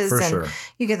boxes. For and sure.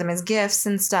 You get them as gifts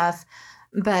and stuff.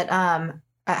 But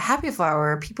at Happy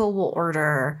Flower, people will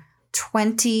order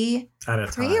 20 At a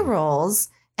time. pre-rolls,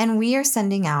 and we are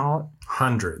sending out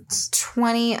Hundreds.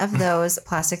 20 of those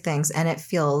plastic things, and it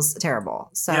feels terrible.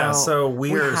 So yeah, so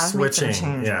we are have made some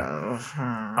switching. Yeah. changes.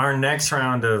 Our next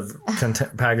round of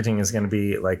packaging is going to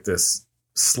be like this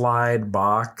slide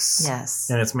box. Yes.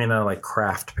 And it's made out of like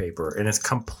craft paper, and it's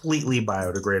completely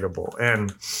biodegradable.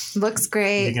 And Looks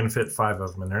great. you can fit 5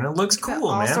 of them in there, and it looks Put cool,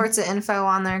 all man. sorts of info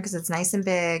on there because it's nice and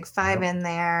big. 5 Yep. in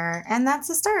there. And that's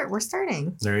the start. We're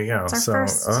starting. There you go. It's our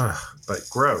So, first. but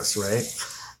gross, right?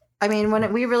 I mean,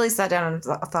 when we really sat down and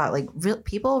thought, like,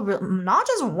 people, not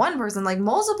just one person, like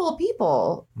multiple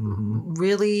people Mm-hmm.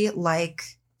 really like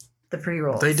the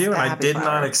pre-rolls. They do, and at I Happy did Flower.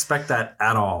 not expect that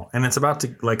at all. And it's about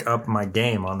to like up my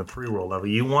game on the pre-roll level.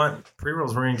 You want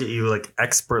pre-rolls, we're gonna get you like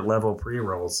expert level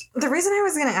pre-rolls. The reason I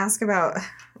was going to ask about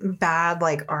bad,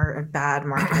 like, art, bad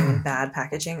marketing, bad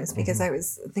packaging is because I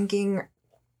was thinking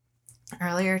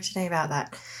earlier today about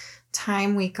that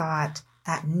time we got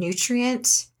that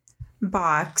nutrient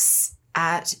box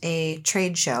at a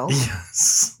trade show.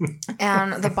 Yes.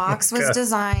 And the box was God.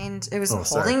 designed, it was Oh,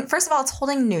 sorry. holding, first of all, it's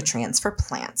holding nutrients for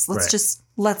plants. Right.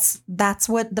 That's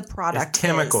what the product It's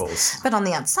chemicals. is. But on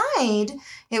the outside,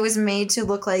 it was made to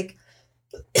look like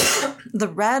the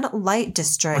red light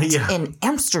district Yeah. in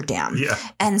Amsterdam. Yeah.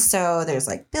 And so there's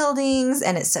like buildings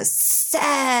and it says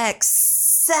sex,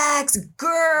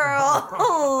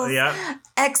 girls. Yeah.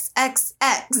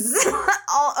 XXX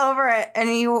all over it. And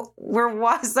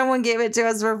someone gave it to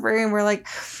us for free, and we're like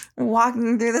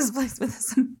walking through this place with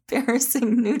this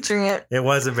embarrassing nutrient. It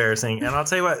was embarrassing. And I'll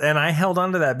tell you what, and I held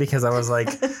on to that because I was like,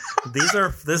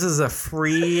 this is a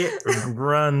free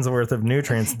run's worth of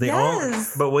nutrients.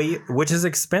 Yes. Which is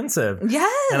expensive.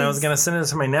 Yes. And I was going to send it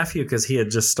to my nephew because he had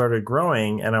just started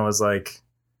growing. And I was like,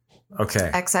 okay.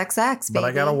 XXX, baby. But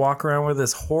I got to walk around with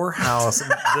this whorehouse,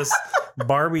 this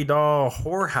Barbie doll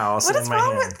whorehouse What in is my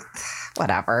wrong hand.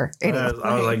 Whatever. Anyway.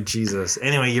 I was like, Jesus.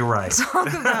 Anyway, you're right.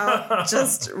 Talk about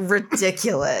just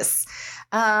ridiculous.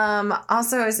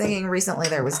 Also, I was thinking recently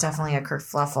there was definitely a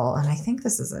kerfluffle, and I think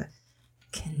this is a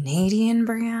Canadian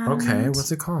brand. Okay,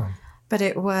 what's it called? But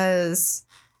it was,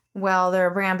 well, they're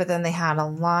a brand, but then they had a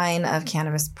line of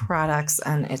cannabis products,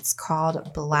 and it's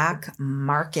called Black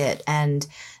Market. And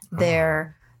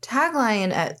their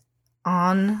tagline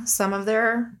on some of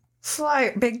their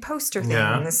big poster things,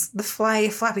 Yeah. the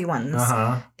flappy ones,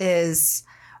 Uh-huh. is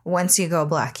once you go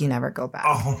black, you never go back.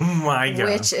 Oh, my God.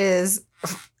 Which is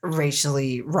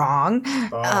racially wrong. Oh,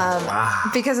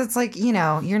 wow. Because it's like,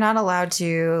 you're not allowed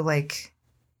to, like,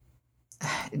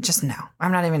 just no.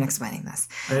 I'm not even explaining this.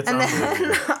 It's And then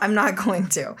unbelievable. I'm not going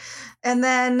to. And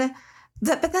then,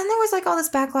 but then there was like all this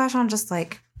backlash on just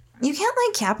like, you can't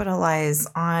like capitalize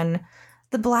on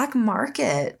the black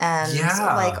market and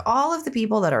Yeah. like all of the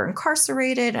people that are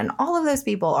incarcerated, and all of those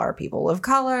people are people of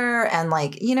color, and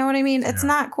like, you know what I mean? It's Yeah.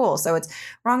 not cool. So it's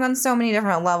wrong on so many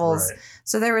different levels. Right.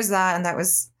 So there was that, and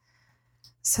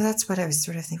so that's what I was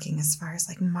sort of thinking as far as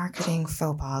like marketing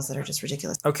faux pas that are just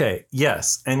ridiculous. Okay,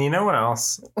 yes. And you know what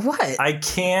else? What? I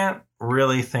can't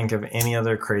really think of any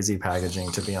other crazy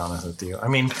packaging, to be honest with you. I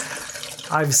mean,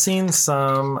 I've seen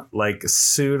some like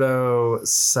pseudo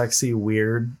sexy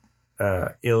weird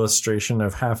illustration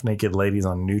of half naked ladies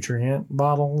on nutrient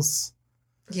bottles.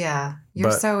 Yeah, you're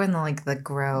But- so in the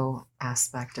grow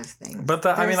aspect of things. But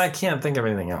I mean, There's- I can't think of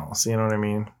anything else. You know what I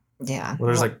mean? yeah, Well,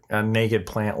 there's like a naked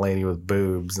plant lady with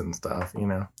boobs and stuff, you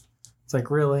know? It's like,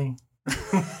 really?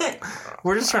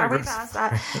 We're just trying are to we past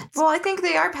that? Well, I think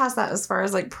they are past that as far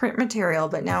as like print material,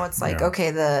 but now it's like, Yeah.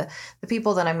 okay, the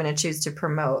people that I'm going to choose to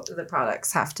promote the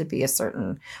products have to be a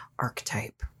certain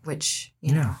archetype, which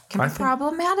Yeah, can I be think-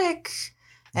 problematic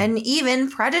and even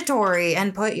predatory,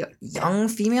 and put young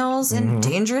females in Mhm.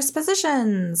 dangerous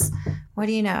positions. What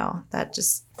do you know? That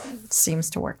just seems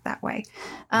to work that way.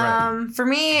 Right. For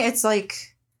me, it's like,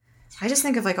 I just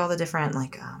think of like all the different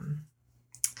like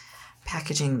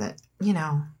packaging that,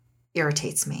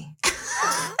 irritates me.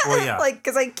 Well, yeah. Like,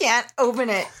 because I can't open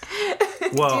it.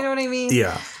 Well, do you know what I mean?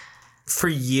 Yeah. For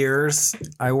years,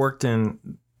 I worked in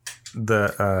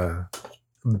the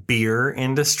beer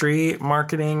industry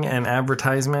marketing and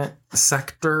advertisement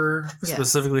sector, Yes.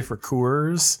 specifically for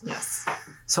Coors. Yes.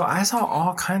 So I saw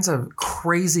all kinds of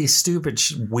crazy, stupid,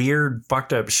 weird,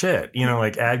 fucked up shit.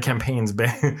 Like ad campaigns,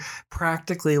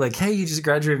 practically like, "Hey, you just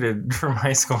graduated from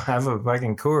high school, have a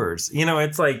fucking Coors."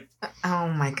 It's like, Oh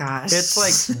my gosh. it's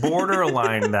like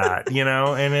borderline that,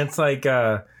 and it's like.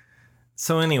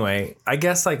 So anyway, I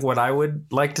guess like what I would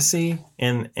like to see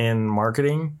in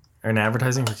marketing and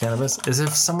advertising for cannabis is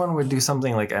if someone would do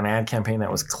something like an ad campaign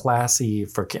that was classy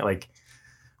for like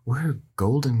we're a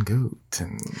golden goat,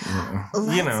 and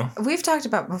We've talked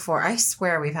about before. I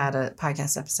swear we've had a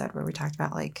podcast episode where we talked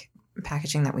about like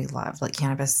packaging that we love, like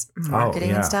cannabis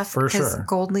marketing and stuff. For sure.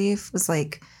 Gold Leaf was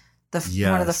like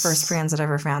one of the first brands that I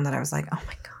ever found that I was like, oh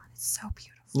my God, it's so beautiful.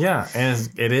 Yeah, and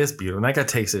it is beautiful. That guy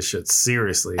takes his shit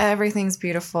seriously. Everything's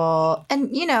beautiful.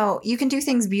 And, you can do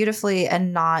things beautifully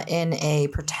and not in a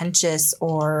pretentious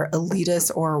or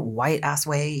elitist or white-ass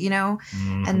way,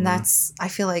 Mm-hmm. And I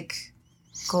feel like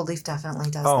Gold Leaf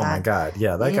definitely does that. Oh, my God.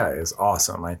 Yeah, that guy is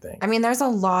awesome, I think. I mean, there's a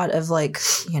lot of, like,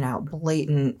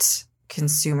 blatant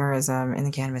consumerism in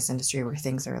the cannabis industry where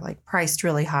things are, like, priced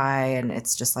really high. And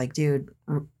it's just like, dude,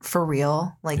 for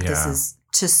real? Like, this is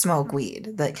to smoke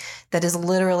weed. That is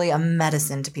literally a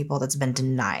medicine to people that's been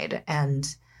denied. And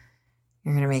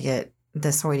you're going to make it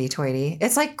this hoity-toity.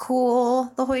 It's like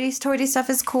cool. The hoity-toity stuff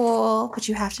is cool, but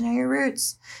you have to know your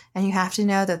roots. And you have to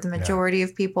know that the majority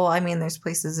of people, I mean, there's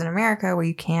places in America where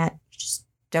you just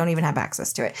don't even have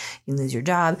access to it. You lose your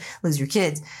job, lose your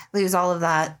kids, lose all of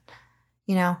that,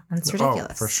 and it's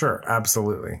ridiculous. Oh, for sure.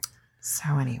 Absolutely.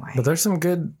 So anyway. But there's some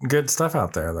good stuff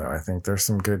out there, though. I think there's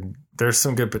some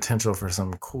good potential for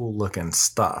some cool looking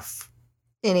stuff.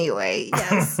 Anyway,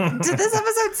 yes. Did this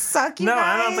episode suck, you guys? No,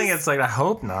 I don't think it's like, I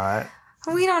hope not.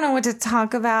 We don't know what to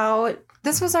talk about.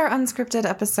 This was our unscripted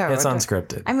episode. It's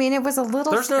unscripted. I mean, it was a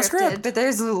little There's no script. But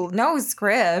there's no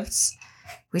script.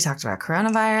 We talked about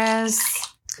coronavirus.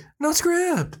 No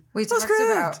script. We talked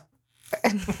about...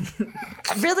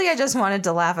 Really, I just wanted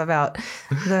to laugh about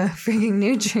the freaking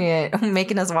nutrient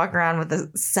making us walk around with the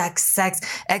sex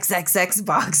XXX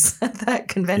box at that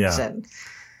convention. Yeah.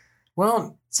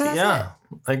 Well, so that's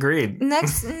it. Agreed.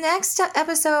 Next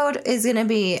episode is going to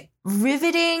be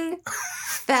riveting,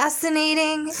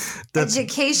 fascinating,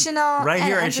 educational, right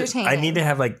here, and entertaining. I need to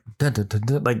have like dun, dun, dun,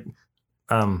 dun, like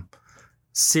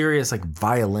serious like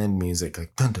violin music,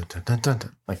 like dun, dun, dun, dun, dun,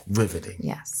 dun, like riveting,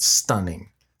 stunning.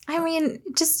 I mean,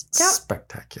 just don't.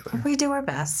 Spectacular. We do our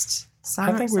best.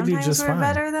 I think we do just fine. We're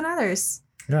better than others.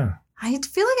 Yeah. I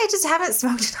feel like I just haven't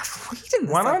smoked enough weed in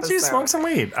this Why don't you episode. smoke some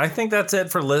weed? I think that's it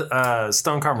for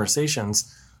Stone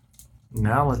Conversations.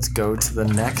 Now let's go to the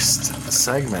next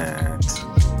segment.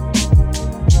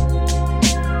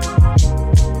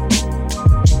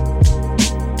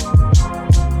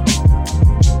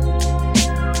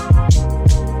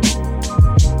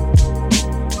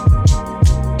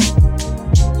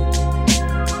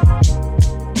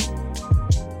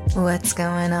 What's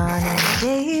going on in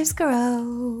Dave's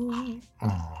grow?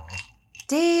 Oh.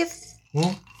 Dave,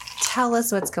 tell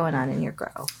us what's going on in your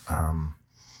grow.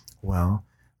 Well,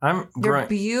 I'm your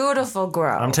beautiful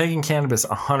grow. I'm taking cannabis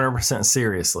 100%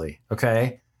 seriously.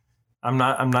 Okay, I'm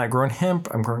not growing hemp.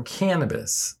 I'm growing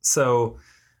cannabis. So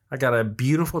I got a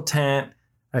beautiful tent.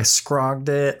 I scrogged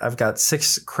it. I've got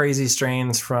 6 crazy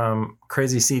strains from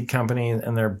Crazy Seed Company,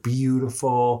 and they're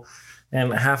beautiful.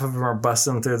 And half of them are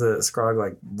busting through the scrog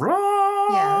like,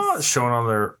 showing all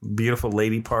their beautiful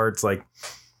lady parts, like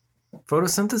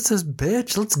photosynthesis,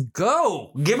 bitch. Let's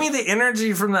go. Give me the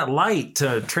energy from that light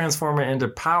to transform it into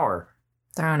power.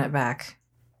 Throwing it back.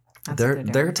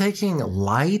 They're taking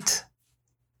light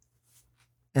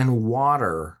and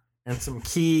water and some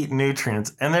key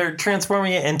nutrients, and they're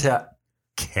transforming it into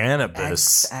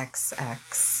cannabis.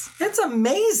 XXX. It's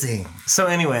amazing. So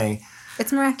anyway.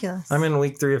 It's miraculous. I'm in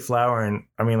week 3 of flower, and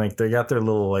I mean, like, they got their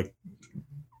little, like,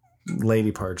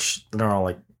 lady parts. They're all,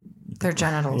 like... Their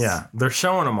genitals. Yeah. They're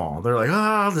showing them all. They're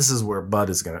like, this is where bud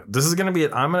is going to... This is going to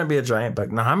be... I'm going to be a giant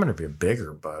bud. No, I'm going to be a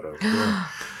bigger bud over here.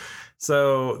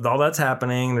 So, all that's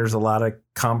happening. There's a lot of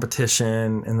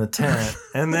competition in the tent.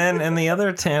 And then in the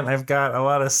other tent, I've got a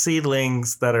lot of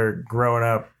seedlings that are growing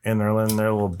up in their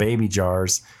little baby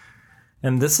jars.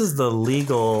 And this is the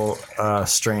legal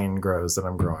strain grows that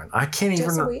I'm growing. I can't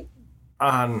even...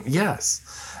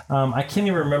 Yes. I can't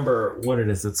even remember what it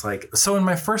is. It's like... So in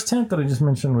my first tent that I just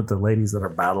mentioned with the ladies that are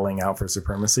battling out for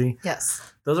supremacy...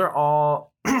 Yes. Those are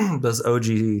all those OG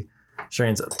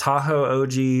strains. Tahoe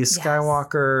OG,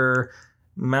 Skywalker,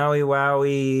 Maui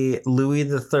Wowie, Louis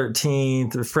the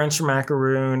 13th, French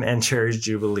Macaroon, and Cherry's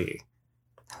Jubilee.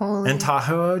 And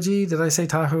Tahoe OG? Did I say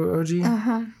Tahoe OG?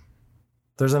 Uh-huh.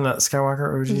 There's a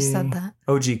Skywalker OG. You said that.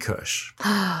 OG Kush.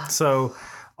 So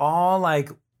all like,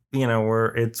 we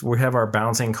have our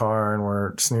bouncing car and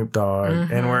we're Snoop Dogg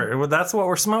and that's what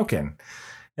we're smoking.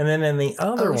 And then in the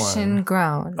other Ocean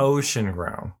Grown.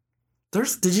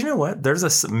 Did you know what? There's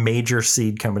a major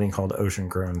seed company called Ocean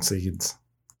Grown Seeds.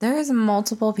 There is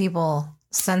multiple people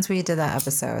since we did that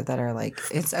episode that are like,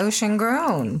 it's Ocean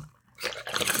Grown.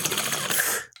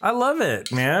 I love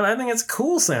it, man. I think it's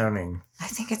cool sounding. I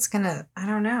think it's gonna, I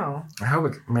don't know. I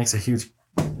hope it makes a huge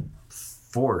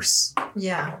force.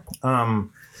 Yeah.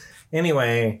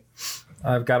 Anyway,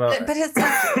 I've got a. But it's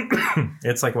like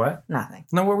It's like what? nothing.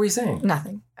 No, what were we saying?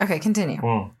 Nothing. Okay, continue.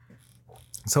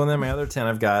 So then my other 10,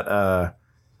 I've got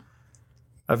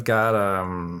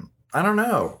I don't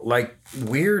know, like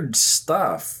weird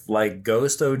stuff like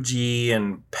Ghost OG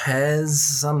and Pez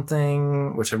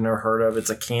something, which I've never heard of. It's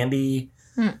a candy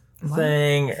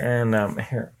thing. And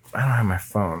here, I don't have my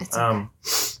phone. Okay.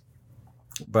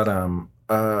 But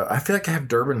I feel like I have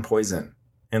Durban poison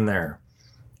in there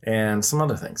and some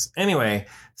other things. Anyway,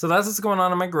 so that's what's going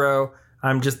on in my grow.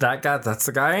 I'm just that guy. That's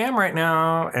the guy I am right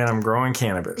now. And I'm growing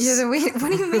cannabis. You're the weed.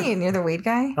 What do you mean? You're the weed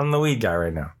guy? I'm the weed guy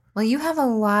right now. Well, you have a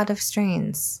lot of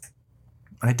strains.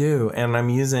 I do. And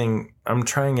I'm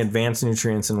trying advanced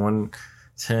nutrients in one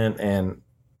tent and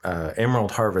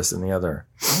Emerald Harvest in the other.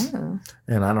 Oh.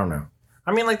 And I don't know.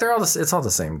 I mean, like it's all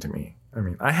the same to me. I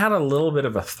mean, I had a little bit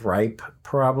of a thripe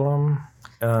problem.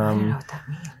 I don't know what that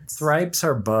means. Thripes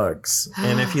are bugs.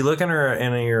 And if you look in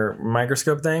your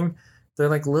microscope thing, they're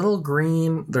like little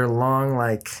green, they're long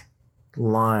like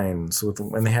lines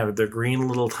and they're green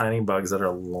little tiny bugs that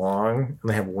are long and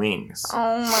they have wings.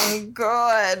 Oh my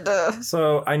god.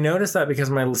 So I noticed that because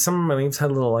some of my leaves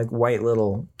had little like white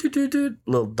little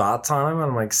dots on them,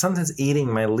 and I'm like, something's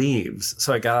eating my leaves.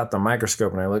 So I got out the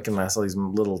microscope and I looked and I saw these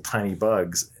little tiny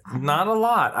bugs. Not a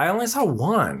lot. I only saw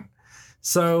one.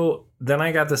 So then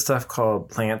I got this stuff called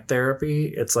plant therapy.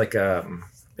 It's like a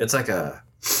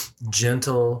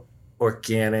gentle,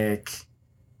 organic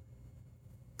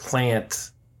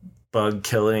plant bug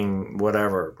killing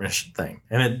whatever thing,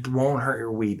 and it won't hurt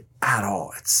your weed at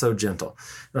all. It's so gentle.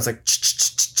 And it's like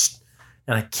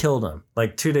and I killed them.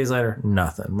 Like 2 days later,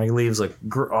 nothing. My leaves like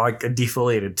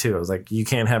defoliated too. I was like, you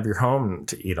can't have your home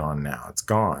to eat on now. It's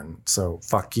gone. So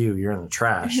fuck you. You're in the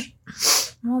trash.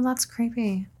 Well, that's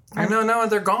creepy. No,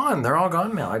 they're gone. They're all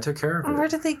gone now. I took care of it. Where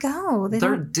did they go?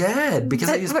 They're dead because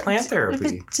I use plant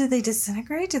therapy. Did they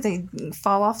disintegrate? Did they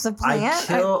fall off the plant?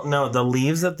 No, the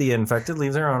leaves that the infected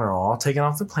leaves are on are all taken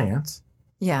off the plant.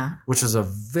 Yeah. Which was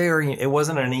it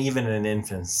wasn't even an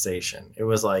infestation. It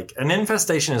was like, an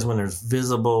infestation is when there's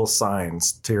visible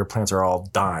signs to your plants are all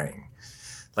dying.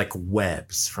 Like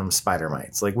webs from spider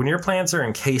mites. Like when your plants are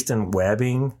encased in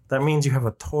webbing, that means you have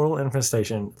a total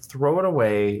infestation. Throw it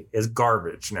away. It's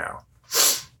garbage now.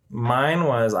 Mine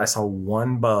was, I saw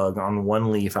one bug on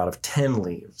one leaf out of 10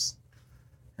 leaves.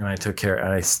 And I took care,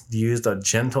 and I used a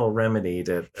gentle remedy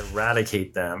to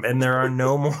eradicate them. And there are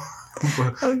no more.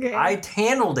 Okay. I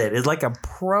handled it. It's like a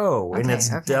pro, and it's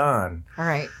done. All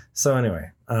right. So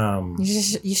anyway.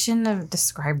 You shouldn't have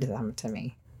described them to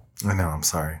me. I know, I'm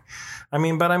sorry. I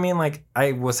mean, like,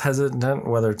 I was hesitant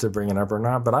whether to bring it up or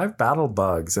not, but I've battled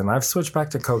bugs, and I've switched back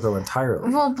to cocoa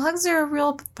entirely. Well, bugs are a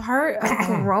real part of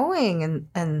growing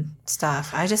and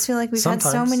stuff. I just feel like we've had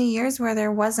so many years where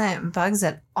there wasn't bugs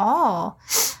at all.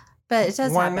 But it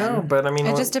does happen. No, but I mean...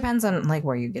 It just depends on, like,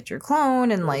 where you get your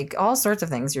clone and, like, all sorts of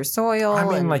things. Your soil. I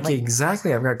mean, like,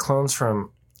 exactly. I've got clones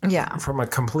from a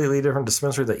completely different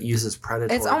dispensary that uses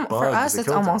predatory bugs. For us, it's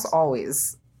almost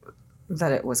always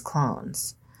that it was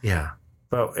clones. Yeah.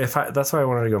 But that's why I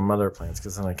wanted to go mother plants,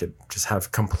 because then I could just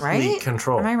have complete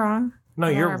control. Am I wrong? No,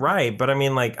 you're right. But I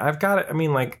mean, like, I've got it. I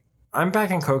mean, like, I'm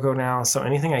back in cocoa now, so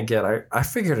anything I get, I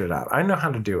figured it out. I know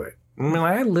how to do it. I mean,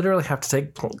 I literally have to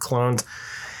take clones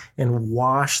and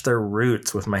wash their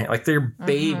roots with my hand. Like, they're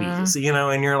babies, you know,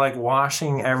 and you're like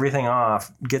washing everything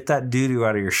off, get that doo-doo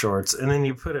out of your shorts, and then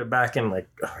you put it back in, like,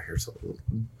 oh, here's a little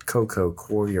cocoa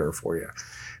courier for you.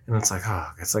 And it's like, oh,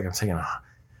 it's like I'm taking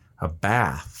a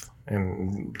bath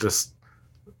and just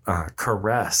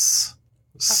caress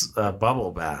a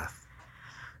bubble bath.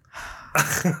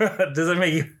 Does it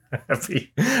make you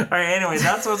happy? All right, anyway,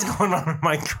 that's what's going on in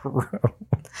my grow.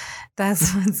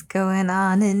 That's what's going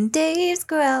on in Dave's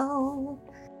grow.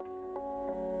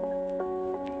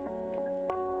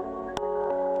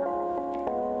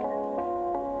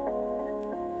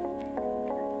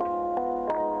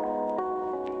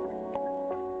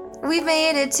 We've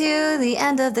made it to the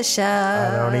end of the show.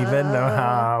 I don't even know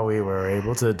how we were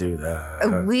able to do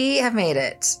that. We have made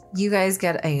it. You guys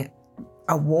get a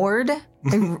reward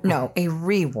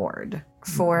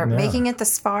for making it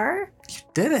this far. You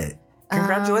did it.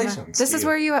 Congratulations. This is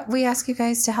where we ask you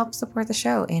guys to help support the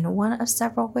show in one of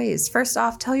several ways. First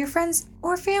off, tell your friends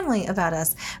or family about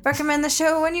us. Recommend the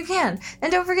show when you can.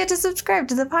 And don't forget to subscribe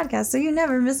to the podcast so you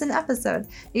never miss an episode.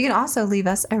 You can also leave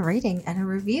us a rating and a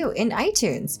review in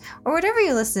iTunes or wherever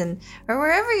you listen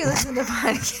to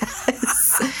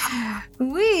podcasts.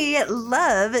 We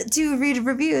love to read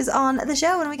reviews on the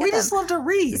show when we get We them. just love to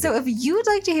read. So if you would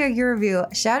like to hear your review,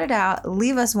 shout it out,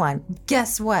 leave us one.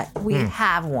 Guess what? We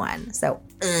have one. So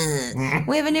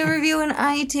we have a new review on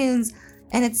iTunes,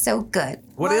 and it's so good.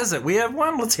 What is it? We have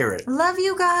one? Let's hear it. Love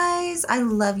you guys. I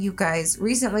love you guys.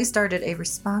 Recently started a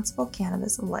responsible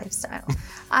cannabis lifestyle.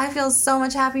 I feel so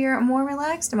much happier and more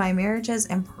relaxed. My marriage has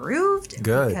improved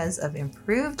Good. because of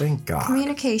improved Thank God.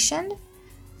 communication.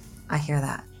 I hear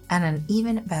that. And an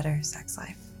even better sex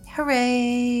life.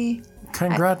 Hooray.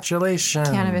 Congratulations.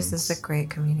 Cannabis is a great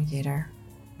communicator.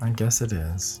 I guess it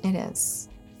is. It is.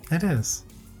 It is.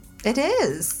 It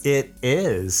is. It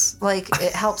is. Like,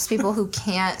 it helps people who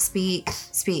can't speak.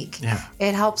 Yeah.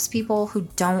 It helps people who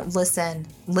don't listen.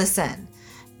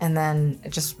 And then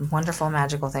just wonderful,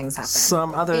 magical things happen.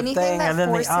 Some other Anything thing, that and then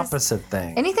forces- the opposite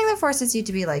thing. Anything that forces you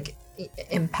to be like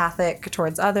empathic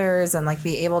towards others and like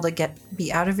be able to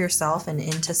be out of yourself and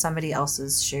into somebody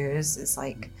else's shoes is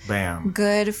like Bam.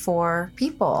 good for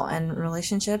people and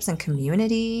relationships and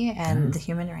community and the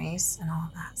human race and all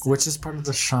of that. So, Which is part of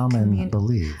the shaman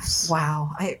beliefs. wow,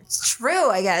 it's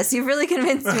true. I guess you've really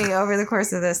convinced me over the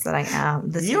course of this that I am.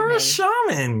 This You're a evening.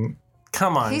 shaman.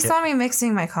 Come on. He saw me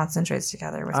mixing my concentrates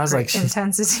together with I was great like, she's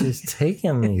intensity.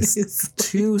 taking these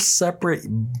two separate,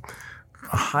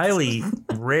 highly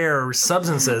rare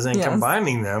substances and Yes.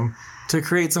 combining them to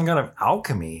create some kind of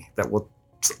alchemy that will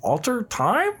alter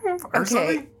time or Okay.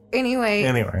 something. Anyway,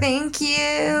 Anyway. thank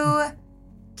you,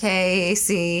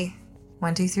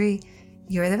 KC123.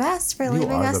 You're the best for You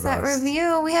leaving are us the that best.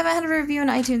 review. We haven't had a review on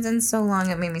iTunes in so long.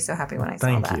 It made me so happy when I saw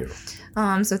Thank that. you.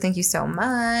 So thank you so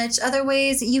much. Other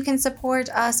ways you can support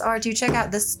us are to check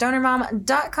out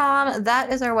thestonermom.com.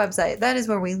 That is our website. That is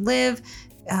where we live.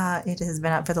 It has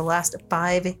been up for the last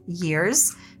 5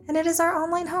 years, and it is our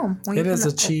online home. where you It has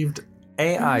can- achieved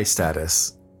AI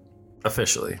status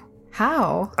officially.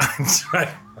 How?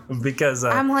 Because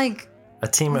I'm like, a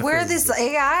team of where this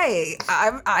AI?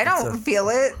 I don't feel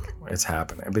it. It's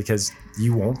happening because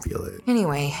you won't feel it.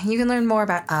 Anyway, you can learn more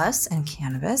about us and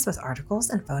cannabis with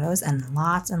articles and photos and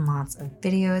lots of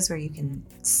videos where you can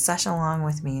session along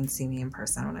with me and see me in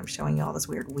person when I'm showing you all this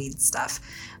weird weed stuff.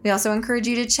 We also encourage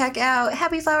you to check out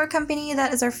Happy Flower Company.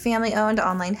 That is our family-owned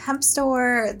online hemp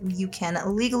store. You can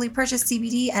legally purchase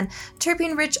CBD and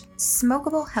terpene-rich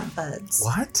smokable hemp buds.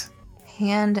 What?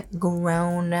 Hand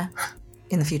grown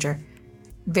in the future,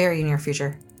 very near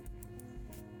future,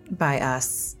 by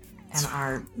us and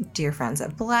our dear friends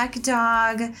at Black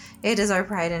Dog. It is our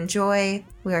pride and joy.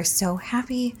 We are so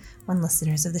happy when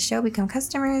listeners of the show become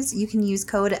customers. You can use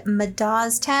code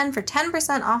MADAS10 for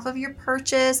 10% off of your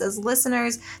purchase as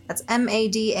listeners. That's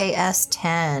MADAS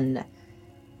 10.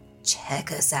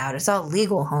 Check us out. It's all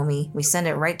legal, homie. We send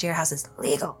it right to your house. It's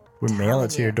legal. We mail it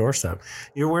to your doorstep.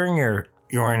 You're wearing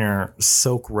your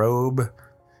silk robe,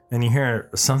 and you hear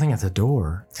something at the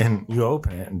door, and you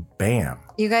open it, and bam.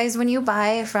 You guys, when you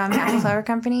buy from Happy Flower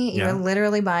Company, Yeah. you're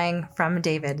literally buying from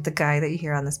David, the guy that you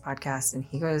hear on this podcast, and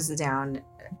he goes down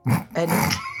and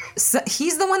so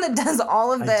he's the one that does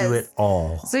all of this. I do it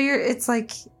all. So it's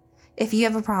like, if you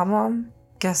have a problem,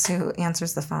 guess who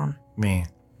answers the phone? Me.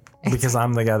 Because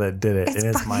I'm the guy that did it, and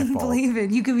it's my fucking fault.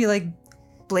 Blavin. You could be like,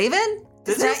 Blavin?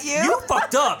 Is that you? You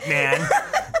fucked up, man.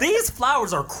 These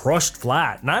flowers are crushed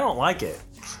flat, and I don't like it.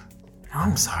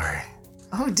 I'm sorry.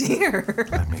 Oh dear.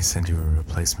 Let me send you a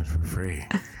replacement for free.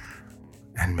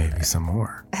 And maybe some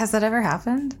more. Has that ever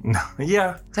happened? No,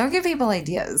 yeah. Don't give people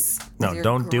ideas. No, with your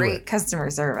don't do Great it.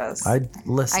 customer service. I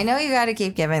listen. I know you got to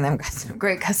keep giving them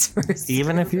great customers.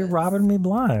 Even if you're robbing me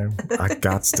blind, I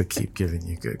gots to keep giving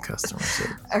you good customer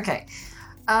service. Okay.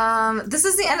 This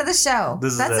is the end of the show.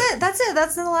 This is That's it. it. That's it.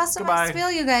 That's the last of my Goodbye.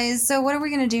 spiel, you guys. So what are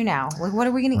we gonna do now? Like, what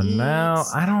are we gonna Well, eat? now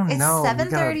I don't It's know. We gotta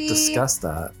 7:30. discuss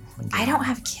that. I don't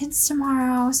have kids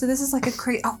tomorrow, so this is like a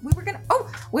crazy. We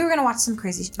were gonna watch some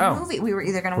crazy movie. We were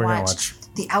either gonna We're gonna watch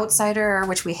The Outsider,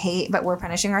 which we hate, but we're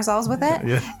punishing ourselves with it.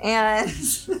 Yeah. And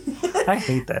I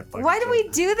hate that. fucking why do show. we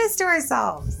do this to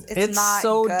ourselves? It's not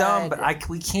so good. dumb, but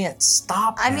we can't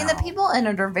stop. I mean, the now. people in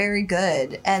it are very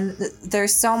good, and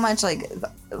there's so much like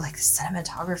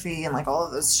cinematography and like all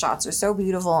of those shots are so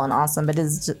beautiful and awesome. But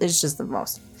it's just the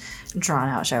most drawn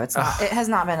out show. It has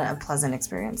not been a pleasant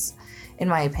experience, in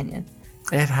my opinion.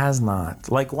 It has not.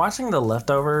 Like watching The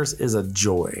Leftovers is a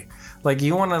joy. Like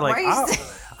you want to like. Why are you saying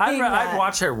I'd that?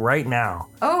 watch it right now.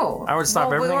 Oh, I would stop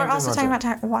well, everything We were and just also watch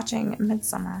talking about watching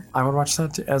Midsummer, I would watch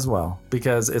that as well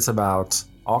because it's about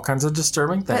all kinds of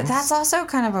disturbing things. but that's also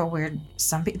kind of a weird.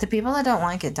 The people that don't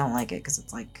like it because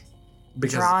it's like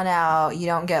because, drawn out. You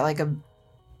don't get like a.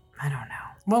 I don't know.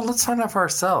 well, let's find out for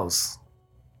ourselves.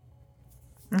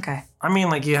 Okay. I mean,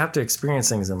 like, you have to experience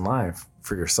things in life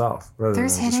for yourself. Rather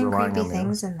There's than just hidden relying creepy on the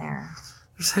things in there.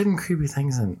 There's hidden creepy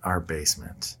things in our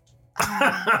basement.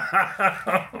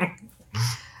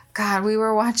 God, we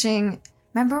were watching.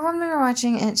 Remember when we were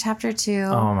watching it, Chapter 2?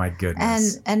 Oh my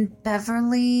goodness. And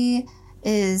Beverly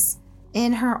is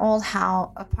in her old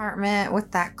house apartment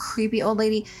with that creepy old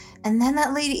lady, and then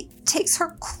that lady takes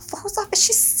her clothes off and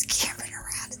she's scampering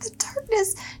around in the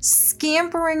darkness,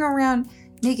 scampering around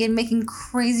naked, making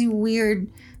crazy weird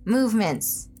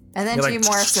movements, and then she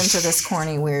morphs into this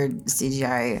corny weird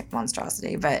CGI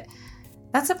monstrosity. But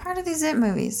that's a part of these It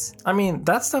movies. I mean,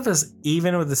 that stuff is,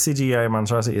 even with the CGI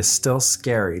monstrosity, is still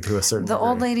scary to a certain degree. The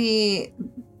old lady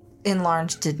in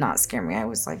Large did not scare me. I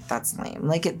was like, that's lame.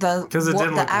 Like,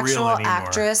 the actual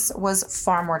actress was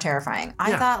far more terrifying.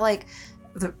 I thought, like,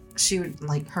 she would,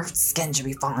 like, her skin should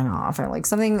be falling off or, like,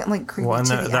 something, like, creepy. Well, and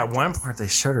that one part, they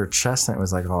showed her chest and it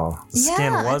was like, the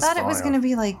skin was I thought it was going to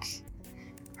be, like,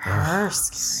 her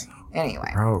gross.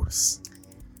 Anyway. Gross.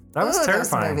 That was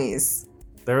terrifying. Those movies.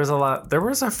 There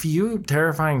was a few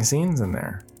terrifying scenes in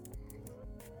there.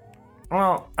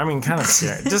 Well, I mean, kind of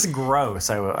scary. Just gross.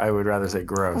 I would rather say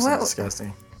gross than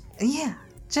disgusting. Yeah.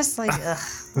 Just like, ugh.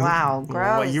 Wow. Gross.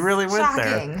 Well, you really went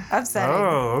Shocking. there. Upsetting.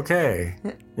 Oh, okay.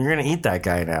 You're going to eat that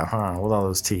guy now, huh? With all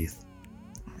those teeth.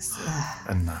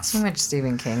 Enough. Too much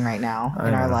Stephen King right now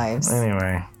in our lives.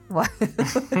 Anyway. What?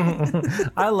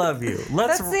 I love you.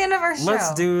 That's the end of our show.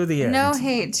 Let's do the end. No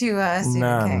hate to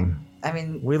Stephen King. I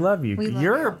mean, we love you.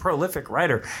 You're you. a prolific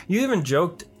writer. You even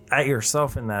joked at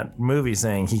yourself in that movie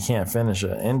saying he can't finish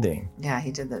an ending. Yeah,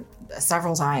 he did that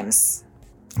several times.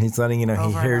 He's letting you know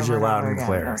he hears you loud and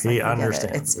clear. He like,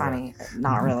 understands. It's funny.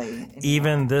 Not really.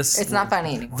 Even this. It's not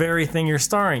funny anymore. Very thing you're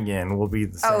starring in will be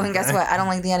the same. Oh, and guess what? I don't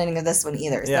like the ending of this one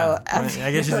either. Yeah. So,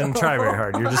 I guess you didn't try very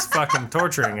hard. You're just fucking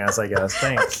torturing us, I guess.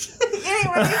 Thanks.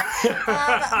 Anyway,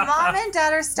 Mom and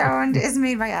Dad Are Stoned is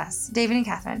made by us, David and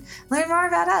Catherine. Learn more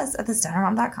about us at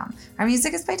thestonermom.com. Our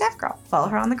music is by Deaf Girl. Follow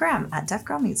her on the gram at Deaf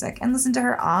Girl Music and listen to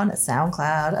her on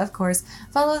SoundCloud. Of course,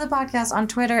 follow the podcast on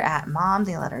Twitter at Mom,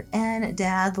 the letter N,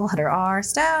 Dad, the letter R,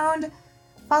 Stoned.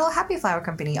 Follow Happy Flower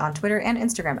Company on Twitter and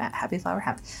Instagram at Happy Flower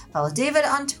Hemp. Follow David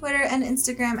on Twitter and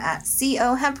Instagram at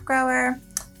CO Hemp Grower.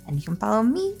 And you can follow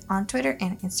me on Twitter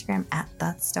and Instagram at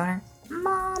The Stoner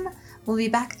Mom. We'll be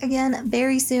back again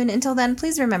very soon. Until then,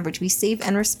 please remember to be safe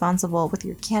and responsible with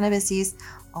your cannabis use.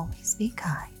 Always be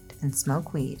kind and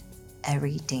smoke weed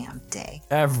every damn day.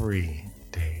 Every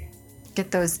day. Get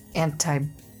those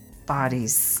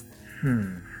antibodies.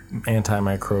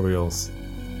 Antimicrobials.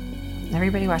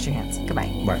 Everybody wash your hands.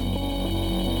 Goodbye. Bye.